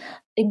vision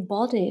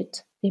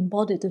embodied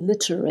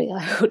literally,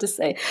 I would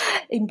say,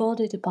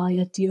 embodied by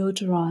a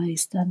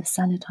deodorized and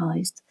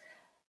sanitized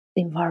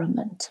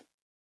environment.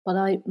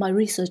 But my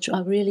research,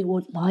 I really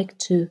would like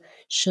to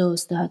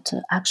shows that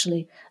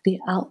actually the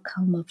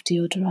outcome of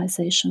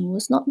deodorization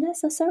was not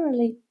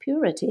necessarily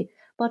purity,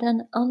 but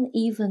an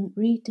uneven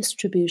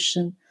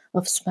redistribution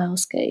of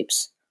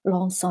smellscapes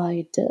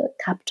alongside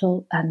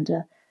capital and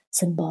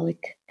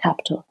symbolic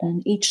capital.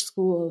 And each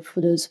school of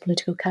those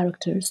political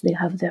characters, they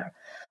have their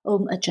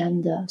own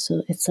agenda.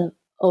 So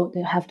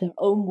they have their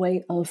own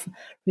way of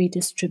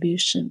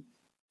redistribution,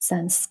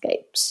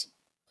 sense-scapes.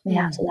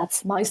 Yeah, so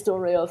that's my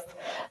story of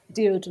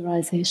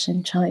deodorization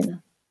in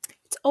China.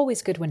 It's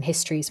always good when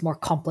history is more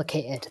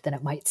complicated than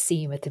it might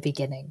seem at the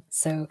beginning.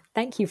 So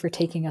thank you for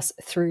taking us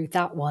through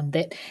that one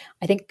that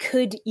I think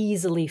could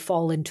easily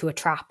fall into a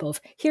trap of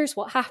here's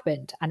what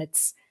happened. And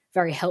it's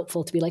very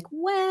helpful to be like,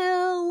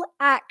 well,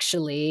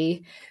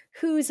 actually,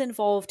 who's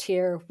involved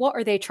here? What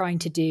are they trying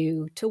to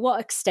do? To what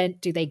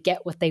extent do they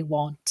get what they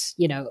want?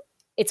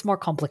 It's more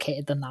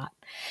complicated than that.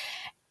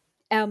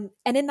 And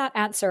in that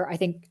answer, I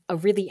think a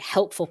really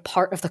helpful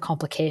part of the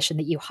complication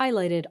that you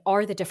highlighted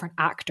are the different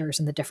actors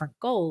and the different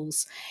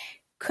goals.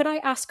 Could I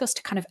ask us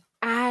to kind of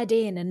add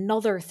in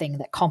another thing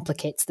that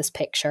complicates this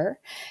picture,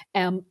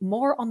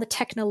 more on the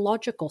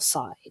technological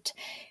side,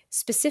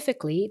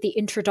 specifically the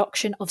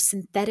introduction of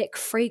synthetic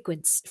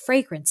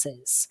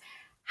fragrances?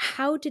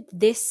 How did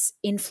this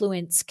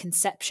influence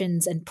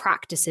conceptions and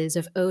practices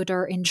of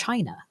odor in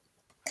China?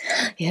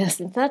 Yes,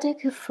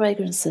 synthetic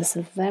fragrances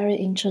are very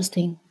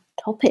interesting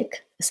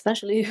topic,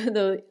 especially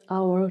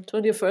our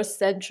 21st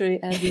century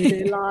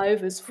everyday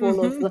life is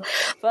full of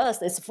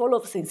first, it's full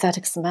of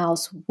synthetic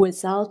smells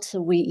without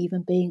we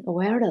even being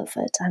aware of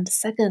it, and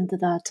second,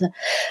 that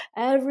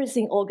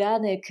everything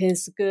organic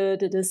is good.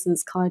 This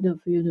is kind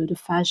of the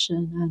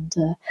fashion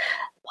and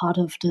part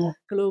of the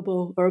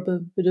global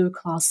urban middle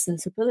class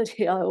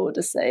sensibility, I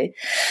would say.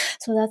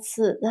 So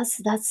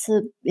that's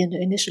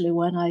initially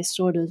when I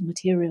saw those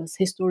materials,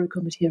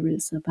 historical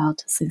materials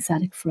about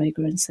synthetic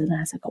fragrance, and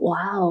I was like,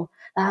 wow,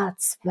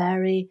 that's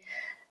very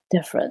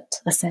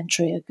different a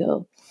century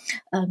ago.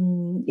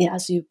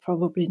 As you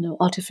probably know,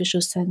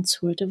 artificial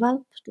scents were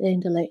developed in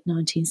the late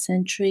 19th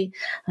century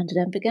and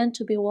then began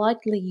to be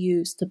widely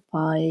used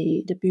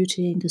by the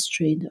beauty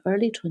industry in the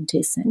early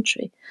 20th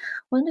century.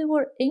 When they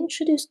were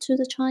introduced to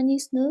the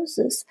Chinese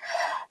noses,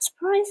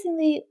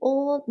 surprisingly,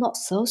 or not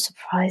so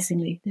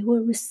surprisingly, they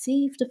were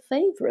received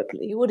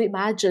favorably. You would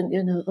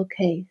imagine,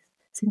 okay,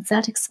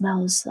 synthetic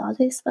smells, are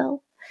they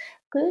smell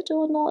good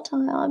or not?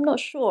 I'm not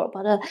sure,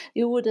 but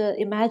you would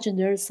imagine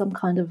there is some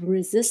kind of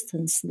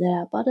resistance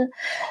there. But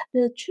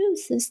the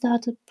truth is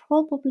that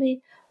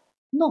probably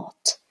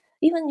not.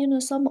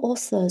 Even, some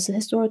authors,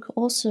 historical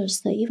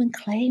authors, they even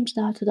claimed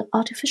that the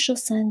artificial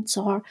scents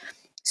are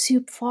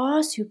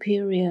far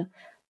superior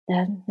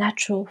than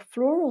natural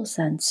floral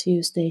scents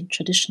used in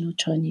traditional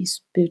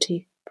Chinese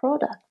beauty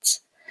products.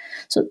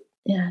 So,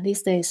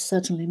 these days,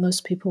 certainly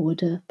most people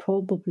would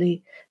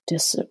probably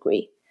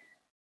disagree.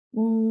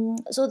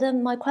 So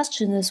then my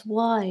question is,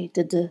 why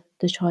did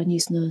the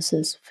Chinese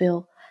nurses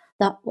feel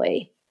that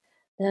way?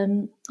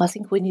 Then I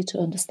think we need to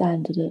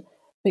understand the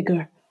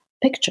bigger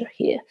picture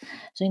here.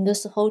 So in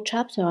this whole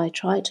chapter, I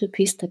try to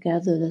piece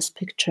together this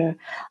picture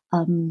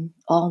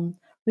on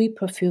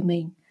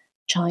reperfuming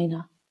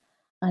China.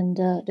 And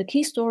the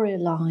key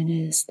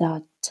storyline is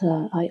that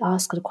I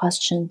ask the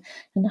question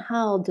and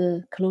how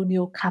the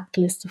colonial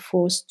capitalist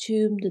force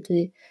tuned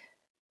the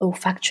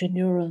olfactory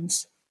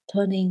neurons,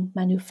 turning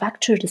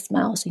manufactured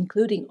smells,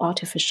 including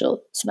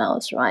artificial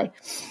smells, right?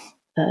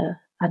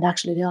 And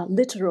actually, they are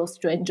literal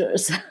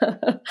strangers.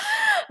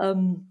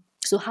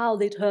 So, how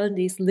they turn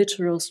these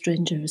literal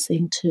strangers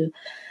into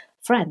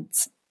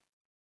friends.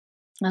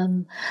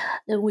 Then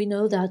we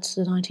know that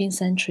the 19th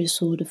century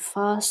saw the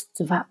fast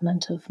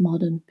development of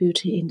modern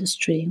beauty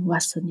industry in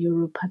Western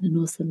Europe and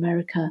North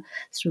America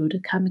through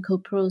the chemical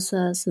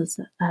processes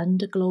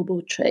and the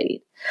global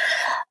trade.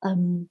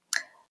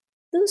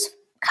 Those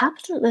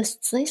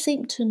capitalists, they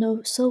seem to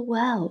know so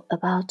well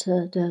about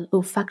the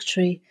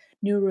olfactory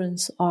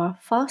neurons are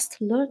fast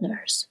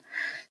learners.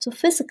 So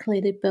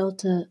physically, they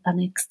built an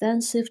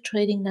extensive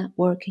trading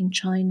network in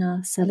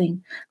China,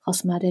 selling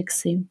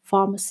cosmetics in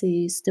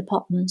pharmacies,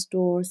 department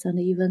stores, and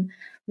even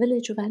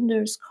village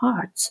vendors'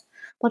 carts.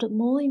 But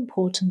more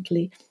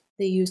importantly,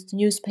 they used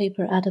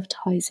newspaper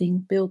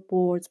advertising,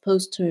 billboards,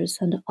 posters,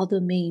 and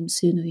other means,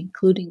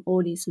 including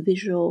all these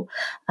visual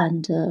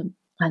and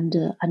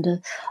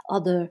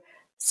other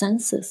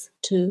senses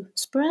to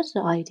spread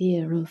the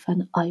idea of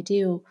an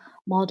ideal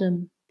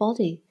modern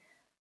body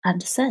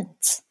and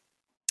sense.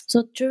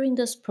 So during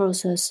this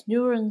process,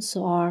 neurons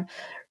are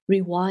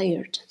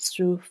rewired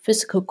through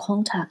physical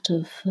contact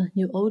of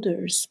new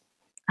odors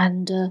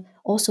and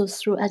also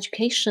through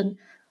education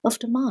of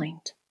the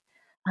mind.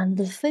 And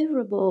the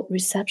favorable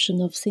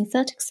reception of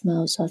synthetic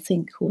smells, I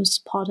think, was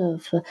part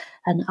of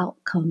an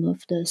outcome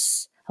of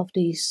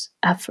these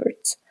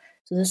efforts.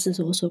 So this is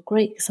also a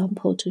great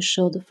example to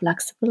show the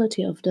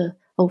flexibility of the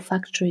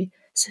olfactory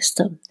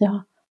system. They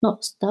are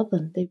not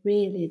stubborn. They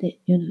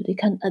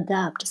can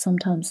adapt.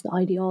 Sometimes the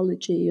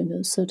ideology,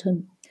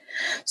 certain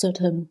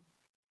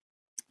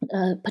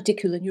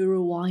particular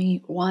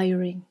neural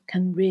wiring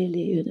can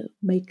really,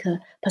 make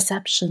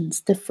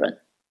perceptions different.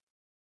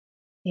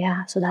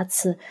 Yeah, so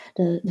that's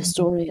the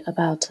story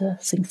about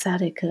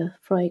synthetic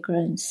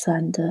fragrance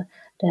and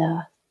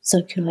their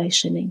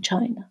circulation in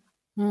China.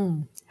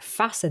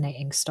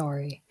 Fascinating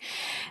story.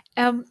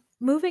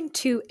 Moving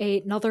to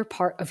another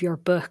part of your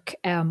book,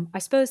 I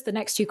suppose the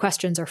next few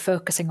questions are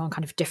focusing on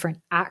kind of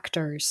different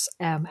actors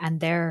and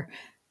their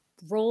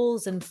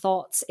roles and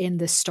thoughts in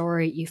the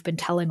story you've been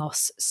telling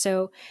us.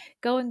 So,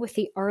 going with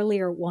the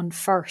earlier one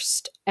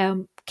first,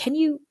 can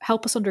you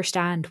help us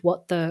understand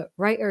what the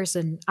writers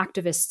and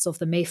activists of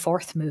the May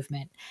 4th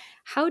movement,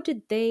 how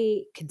did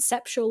they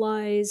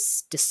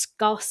conceptualize,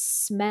 discuss,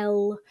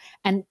 smell,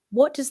 and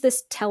what does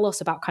this tell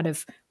us about kind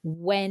of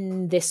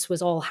when this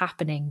was all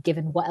happening,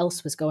 given what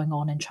else was going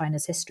on in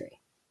China's history?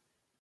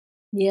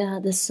 Yeah,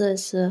 this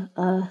is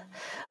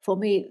for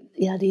me.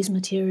 Yeah, these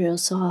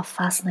materials are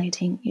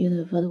fascinating.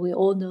 But we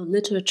all know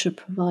literature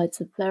provides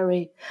a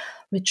very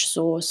rich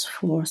source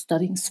for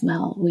studying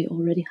smell. We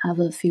already have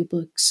a few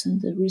books,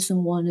 and the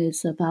recent one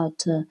is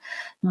about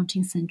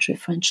 19th century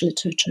French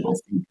literature, I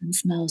think, and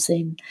smells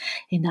in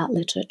that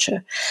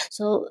literature.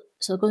 So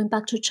going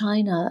back to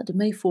China, the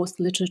May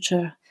 4th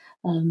literature.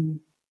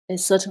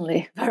 Is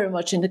certainly very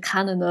much in the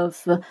canon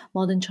of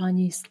modern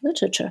Chinese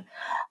literature,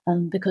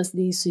 because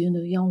these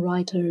young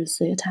writers,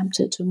 they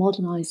attempted to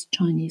modernize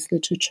Chinese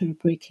literature,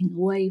 breaking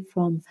away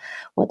from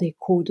what they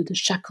called the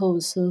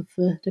shackles of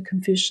the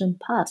Confucian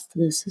past.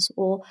 This is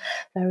all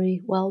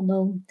very well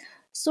known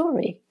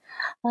story,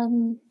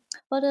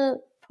 but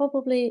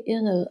probably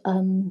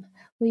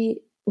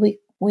we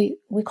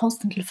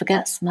constantly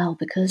forget smell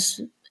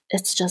because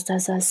it's just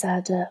as I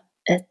said,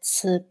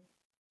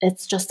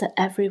 it's just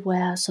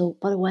everywhere. So,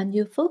 but when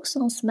you focus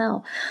on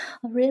smell,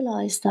 I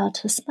realized that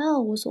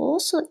smell was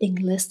also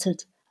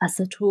enlisted as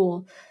a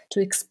tool to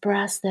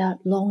express their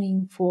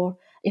longing for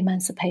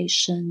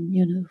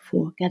emancipation,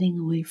 for getting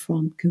away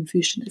from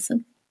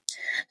Confucianism.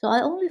 So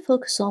I only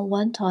focus on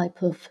one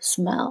type of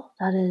smell,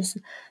 that is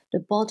the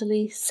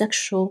bodily,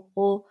 sexual,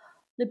 or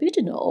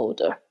libidinal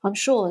odor. I'm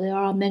sure there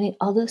are many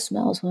other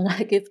smells. When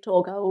I give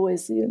talk, I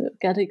always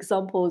get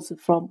examples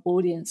from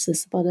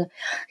audiences, but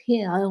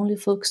here I only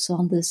focus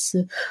on this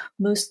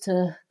most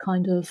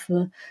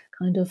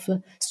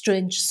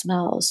strange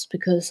smells,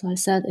 because I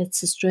said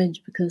it's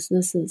strange because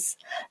this is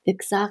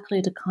exactly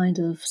the kind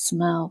of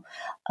smell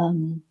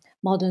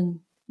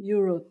modern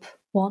Europe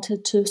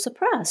wanted to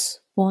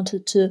suppress,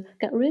 wanted to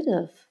get rid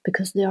of,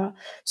 because they are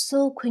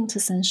so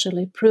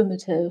quintessentially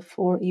primitive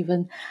or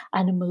even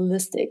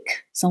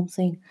animalistic,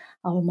 something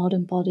our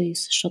modern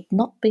bodies should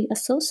not be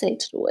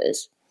associated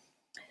with.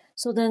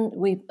 So then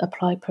we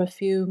apply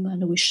perfume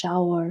and we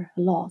shower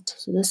a lot.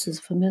 So this is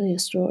a familiar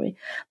story.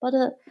 But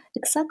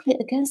exactly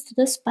against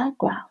this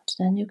background,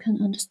 then you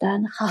can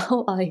understand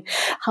how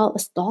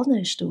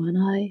astonished when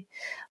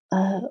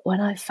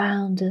I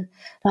found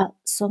that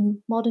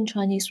some modern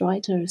Chinese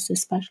writers,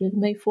 especially the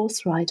May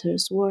 4th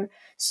writers, were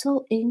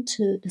so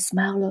into the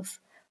smell of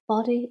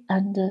body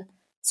and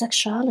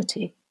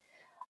sexuality.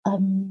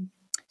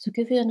 To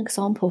give you an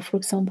example, for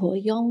example, a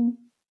young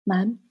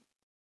man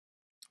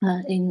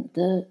in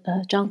the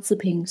Zhang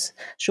Ziping's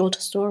short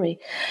story,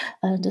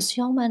 this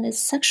young man is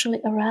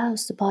sexually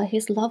aroused by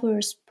his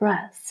lover's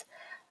breath.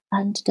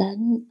 And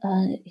then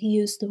he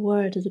used the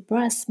word, the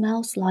breath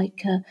smells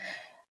like a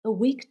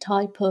weak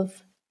type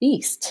of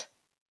yeast.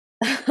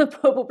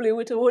 Probably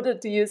we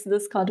wouldn't use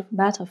this kind of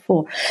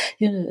metaphor.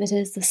 It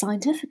is the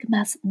scientific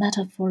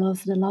metaphor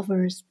of the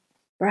lover's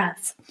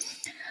breath.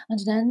 And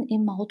then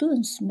in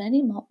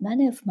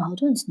many of Mao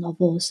Dun's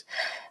novels,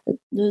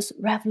 those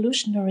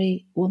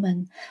revolutionary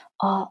women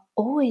are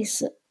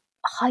always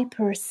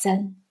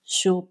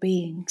hypersensual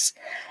beings.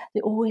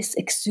 They always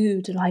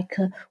exude like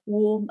a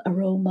warm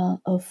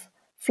aroma of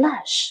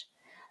flesh.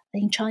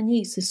 In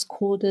Chinese, it's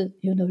called,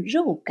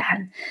 肉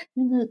感,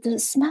 the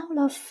smell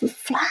of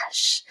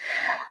flesh.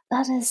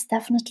 That is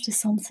definitely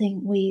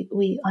something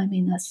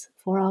as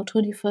for our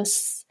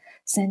 21st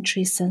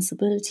century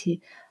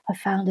sensibility, I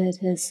found it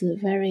is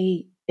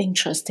very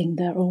interesting in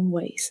their own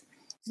ways.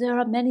 There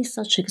are many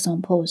such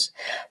examples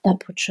that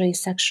portray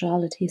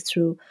sexuality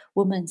through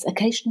women's,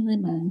 occasionally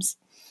men's,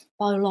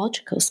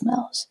 biological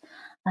smells.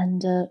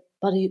 And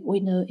but we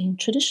know in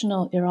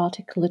traditional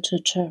erotic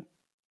literature,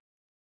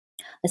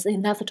 it's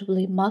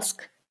inevitably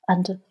musk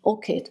and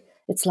orchid.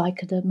 It's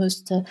like the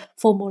most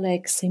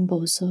formulaic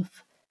symbols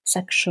of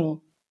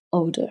sexual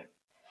odor.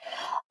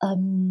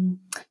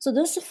 So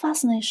there's a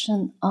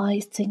fascination. I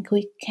think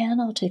we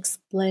cannot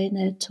explain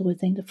it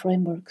within the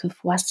framework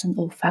of Western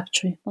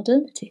olfactory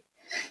modernity.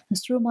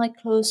 And through my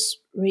close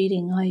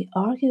reading, I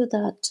argue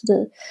that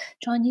the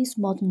Chinese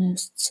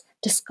modernists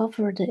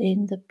discovered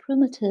in the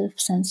primitive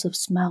sense of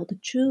smell the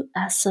true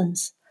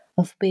essence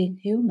of being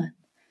human.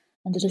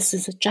 And this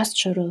is a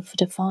gesture of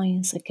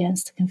defiance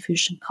against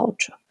Confucian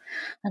culture.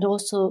 And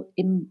also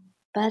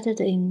embedded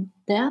in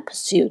their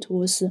pursuit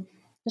was the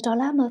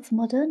dilemma of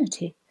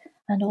modernity,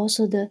 and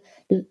also the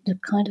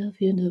kind of,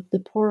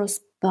 the porous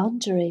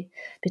boundary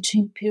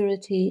between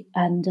purity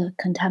and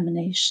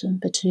contamination,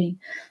 between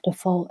the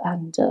fall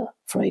and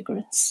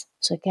fragrance.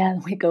 So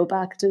again, we go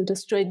back to the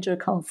stranger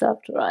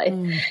concept, right?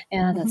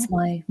 Yeah, that's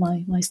my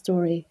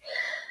story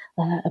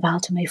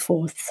about May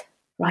 4th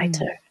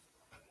writer.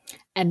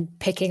 And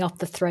picking up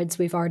the threads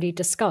we've already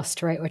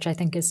discussed, right? Which I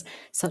think is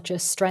such a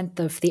strength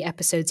of the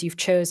episodes you've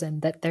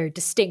chosen, that they're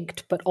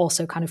distinct, but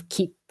also kind of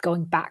keep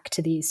going back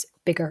to these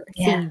bigger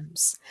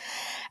themes.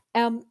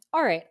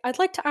 All right, I'd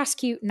like to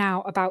ask you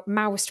now about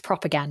Maoist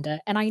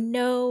propaganda. And I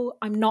know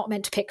I'm not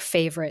meant to pick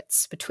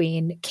favorites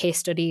between case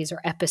studies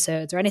or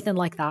episodes or anything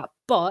like that,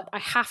 but I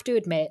have to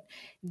admit,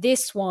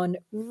 this one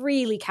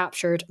really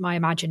captured my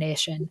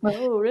imagination.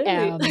 Oh, really?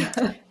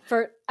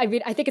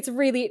 I think it's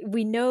really,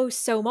 we know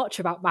so much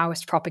about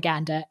Maoist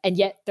propaganda, and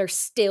yet there's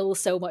still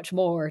so much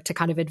more to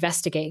kind of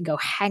investigate and go,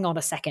 hang on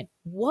a second,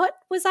 what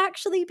was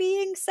actually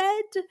being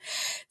said?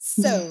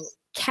 So,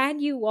 can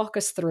you walk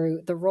us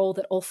through the role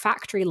that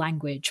olfactory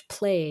language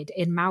played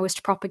in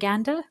Maoist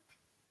propaganda?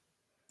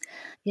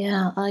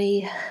 Yeah,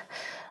 I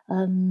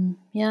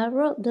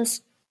wrote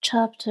this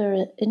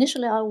chapter.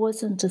 Initially, I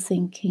wasn't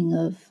thinking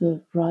of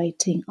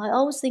writing.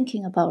 I was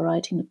thinking about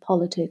writing the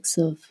politics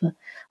of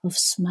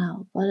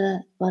smell,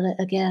 but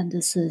again,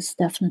 this is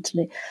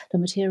definitely the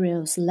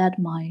materials led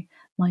my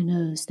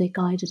nose. They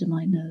guided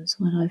my nose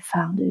when I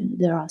found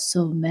there are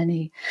so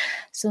many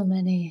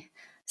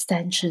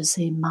stenches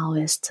in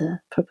Maoist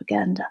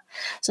propaganda.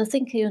 So I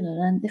think,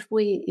 and if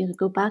we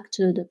go back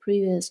to the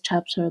previous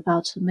chapter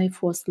about May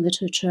 4th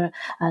literature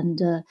and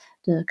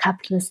the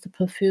capitalist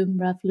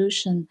perfume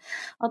revolution,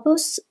 are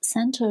both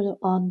centered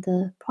on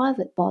the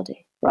private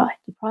body, right?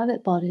 The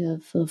private body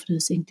of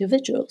those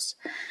individuals.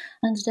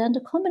 And then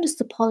the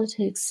communist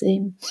politics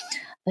in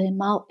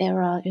Mao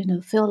era,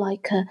 feel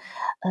like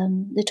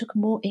they took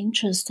more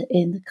interest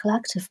in the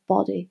collective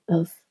body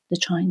of the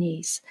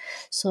Chinese.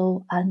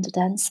 So, and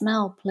then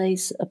smell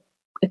plays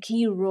a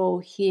key role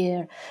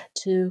here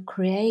to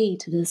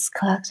create this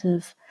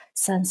collective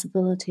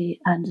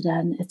sensibility, and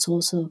then it's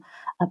also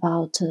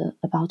about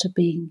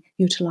being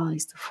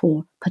utilized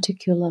for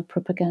particular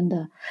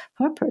propaganda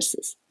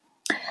purposes.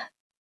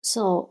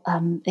 So,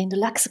 in the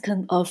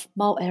lexicon of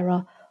Mao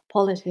era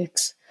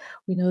politics,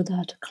 we know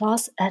that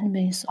class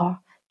enemies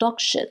are dog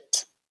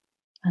shit,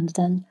 and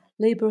then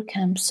labor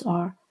camps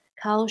are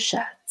cow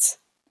sheds.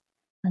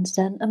 And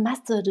then a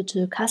method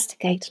to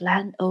castigate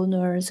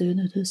landowners,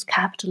 those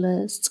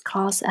capitalists,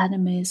 class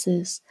enemies,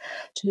 is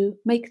to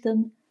make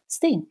them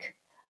stink.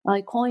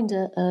 I coined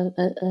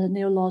a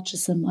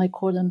neologism. I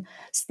call them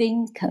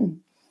stinken.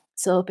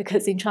 So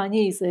because in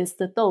Chinese it's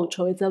the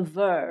doucho, it's a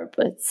verb.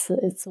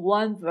 It's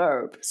one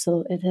verb.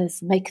 So it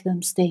is make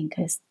them stink,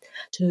 is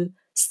to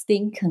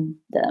stinken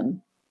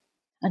them.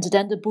 And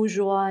then the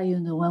bourgeois,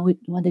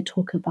 when they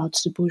talk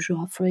about the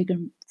bourgeois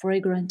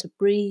fragrant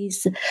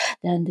breeze,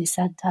 then they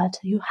said that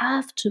you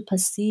have to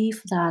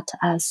perceive that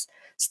as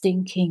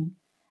stinking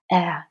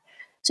air.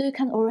 So you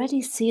can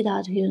already see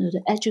that,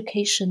 the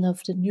education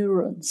of the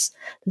neurons.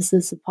 This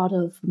is a part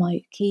of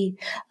my key,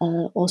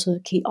 also a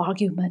key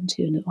argument.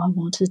 I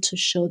wanted to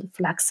show the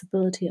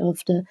flexibility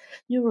of the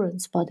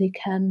neurons, but they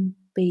can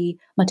be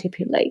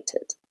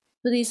manipulated.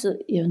 So these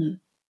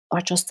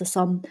are just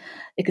some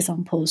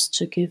examples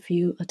to give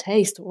you a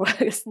taste or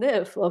a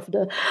sniff of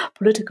the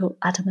political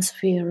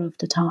atmosphere of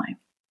the time.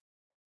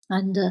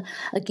 And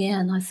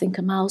again, I think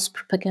a Mao's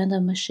propaganda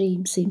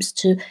machine seems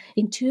to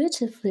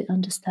intuitively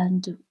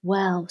understand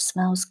well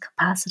smell's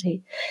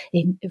capacity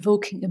in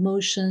evoking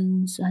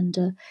emotions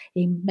and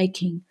in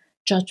making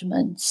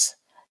judgments,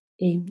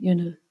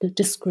 in the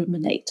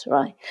discriminate,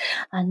 right?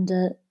 And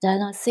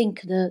then I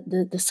think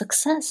the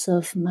success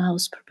of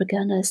Mao's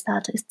propaganda is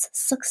that it's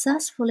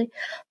successfully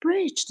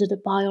bridged the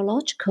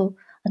biological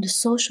and the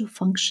social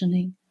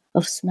functioning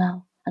of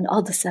smell and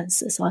other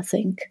senses, I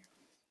think.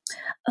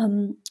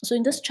 So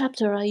in this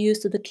chapter, I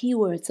used the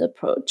keywords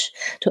approach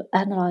to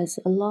analyze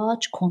a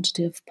large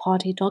quantity of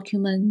party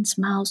documents,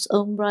 Mao's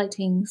own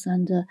writings,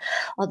 and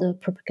other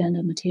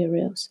propaganda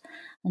materials.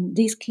 And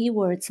these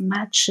keywords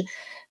match,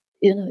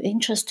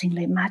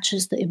 interestingly,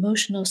 matches the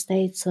emotional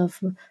states of,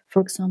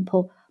 for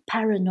example,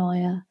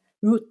 paranoia,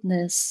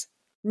 rudeness,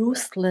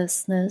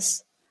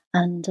 ruthlessness,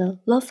 and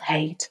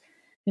love-hate.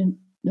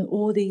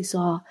 All these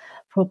are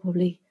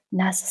probably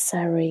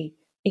necessary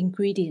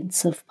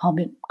ingredients of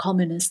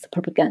communist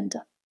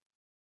propaganda.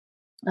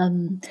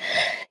 I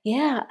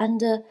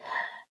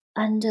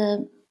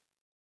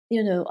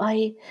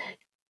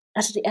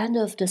at the end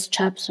of this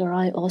chapter,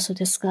 I also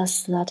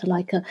discussed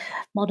that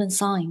modern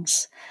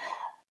science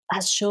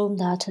has shown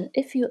that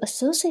if you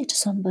associate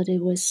somebody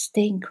with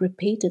stink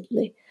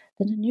repeatedly,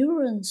 then the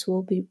neurons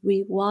will be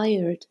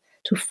rewired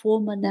to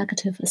form a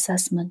negative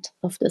assessment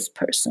of this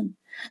person.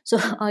 So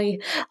I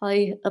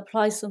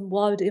apply some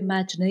wild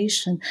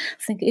imagination.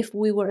 I think if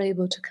we were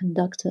able to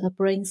conduct a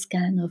brain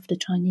scan of the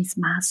Chinese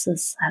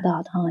masses at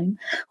that time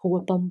who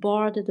were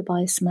bombarded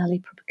by smelly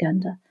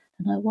propaganda,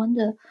 and I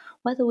wonder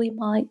whether we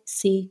might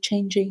see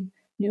changing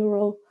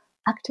neural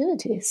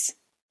activities.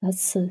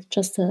 That's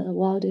just a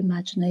wild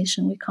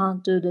imagination. We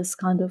can't do this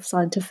kind of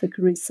scientific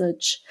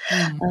research.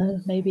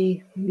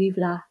 Maybe leave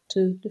that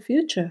to the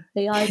future.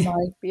 AI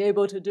might be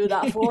able to do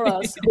that for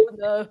us. Who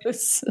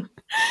knows?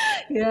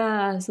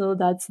 Yeah, so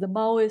that's the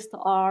Maoist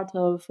art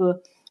of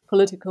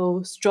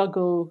political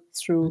struggle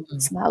through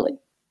smelling.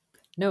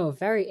 No, a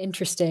very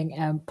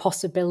interesting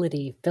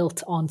possibility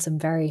built on some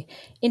very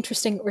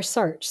interesting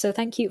research. So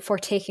thank you for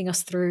taking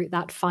us through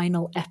that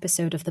final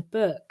episode of the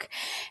book.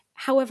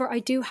 However, I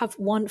do have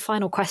one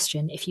final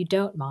question, if you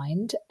don't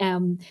mind.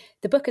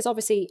 The book is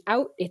obviously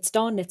out, it's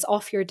done, it's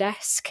off your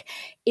desk.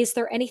 Is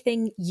there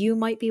anything you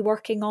might be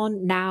working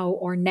on now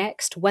or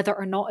next, whether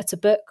or not it's a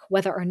book,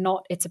 whether or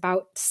not it's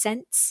about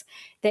scents,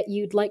 that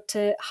you'd like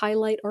to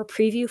highlight or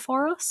preview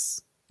for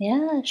us?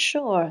 Yeah,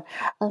 sure.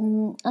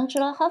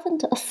 Actually, I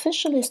haven't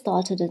officially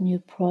started a new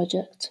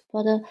project,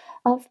 but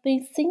I've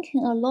been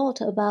thinking a lot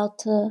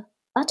about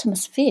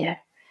atmosphere,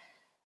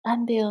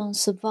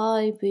 ambience,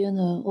 vibe.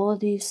 All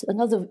these.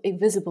 Another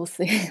invisible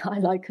thing. I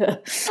like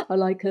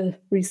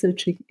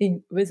researching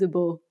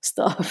invisible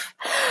stuff.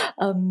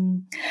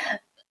 Um,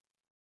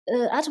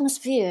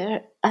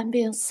 Atmosphere,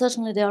 ambience.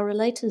 Certainly, they are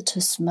related to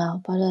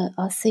smell, but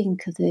I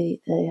think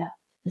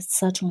it's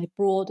certainly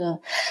broader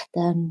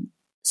than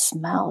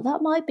smell.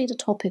 That might be the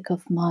topic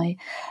of my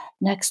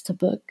next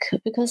book,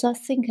 because I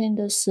think in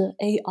this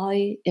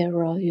AI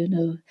era,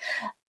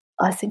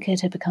 I think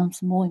it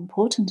becomes more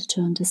important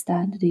to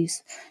understand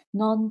these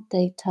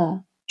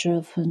non-data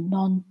driven,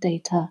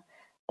 non-data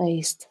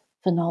based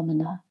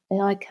phenomena.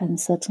 AI can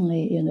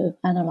certainly,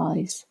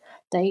 analyze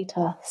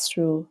data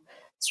through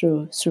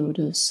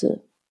this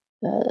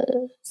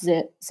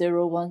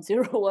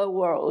 0101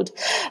 world,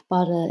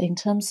 but in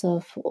terms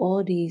of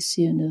all these,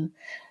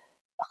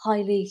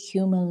 highly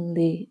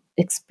humanly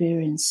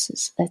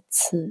experiences,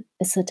 it's a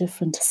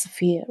different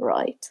sphere,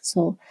 right?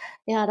 So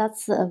yeah,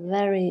 that's a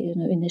very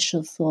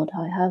initial thought.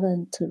 I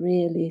haven't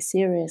really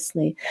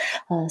seriously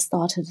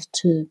started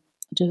to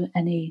do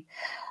any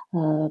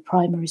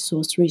primary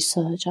source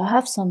research. I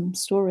have some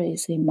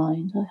stories in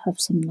mind. I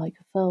have some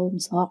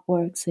films,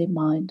 artworks in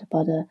mind,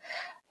 but I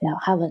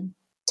haven't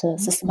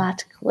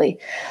systematically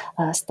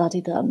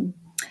studied them.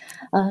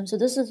 So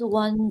this is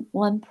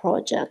one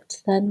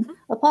project. Then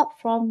apart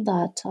from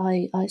that,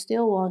 I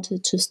still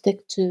wanted to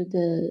stick to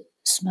the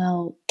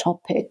smell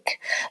topic,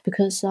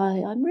 because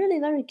I'm really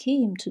very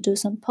keen to do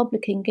some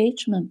public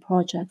engagement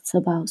projects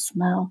about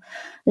smell.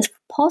 If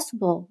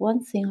possible,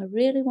 one thing I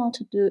really want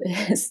to do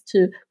is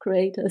to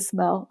create a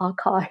smell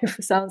archive.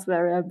 Sounds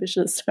very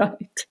ambitious,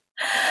 right?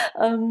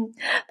 Um,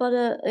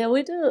 but yeah,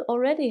 we do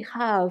already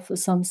have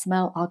some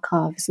smell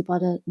archives,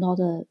 but not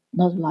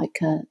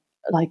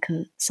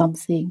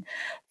something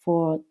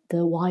for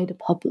the wider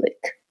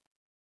public.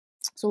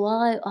 So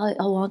I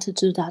want to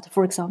do that.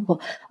 For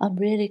example, I'm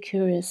really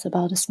curious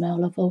about the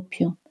smell of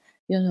opium.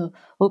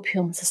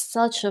 Opium is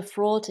such a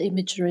fraught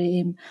imagery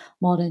in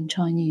modern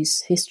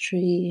Chinese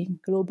history, in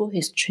global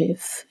history,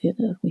 if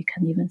we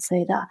can even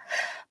say that.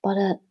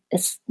 But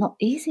it's not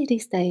easy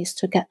these days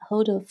to get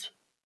hold of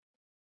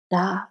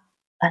that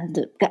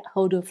and get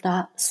hold of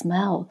that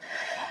smell.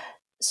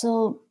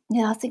 So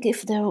yeah, I think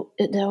if there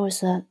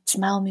was a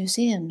smell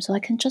museum, so I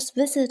can just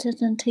visit it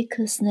and take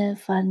a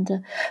sniff,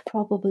 and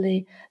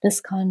probably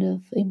this kind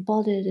of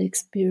embodied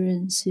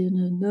experience,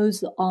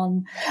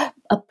 nose-on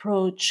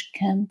approach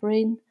can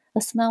bring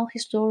a smell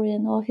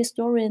historian or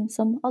historian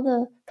some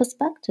other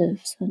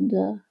perspectives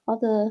and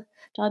other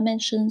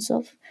dimensions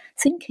of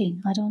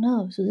thinking. I don't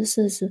know. So this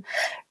is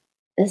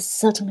it's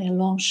certainly a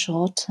long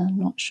shot. I'm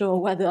not sure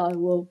whether I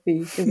will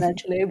be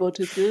eventually able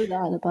to do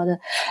that, but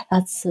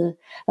that's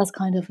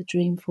kind of a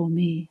dream for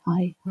me.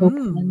 I hope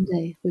one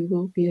day we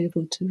will be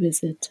able to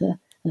visit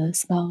a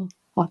smell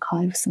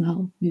archive,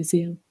 smell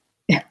museum.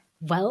 Yeah.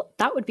 Well,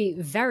 that would be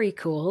very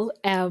cool.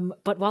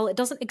 But while it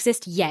doesn't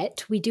exist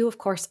yet, we do, of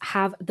course,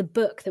 have the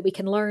book that we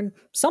can learn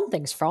some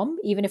things from,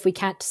 even if we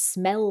can't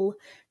smell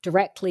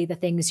directly the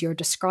things you're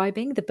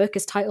describing. The book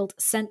is titled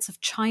Scents of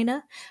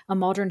China, A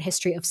Modern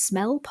History of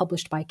Smell,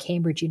 published by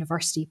Cambridge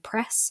University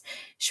Press.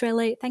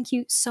 Xuelei, thank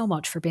you so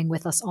much for being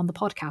with us on the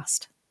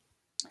podcast.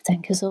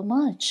 Thank you so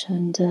much,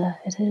 and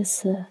it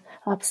is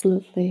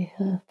absolutely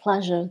a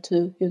pleasure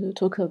to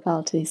talk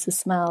about these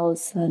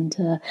smells and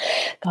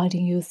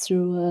guiding you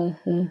through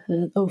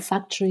an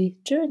olfactory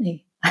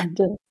journey. And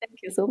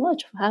thank you so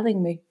much for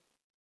having me.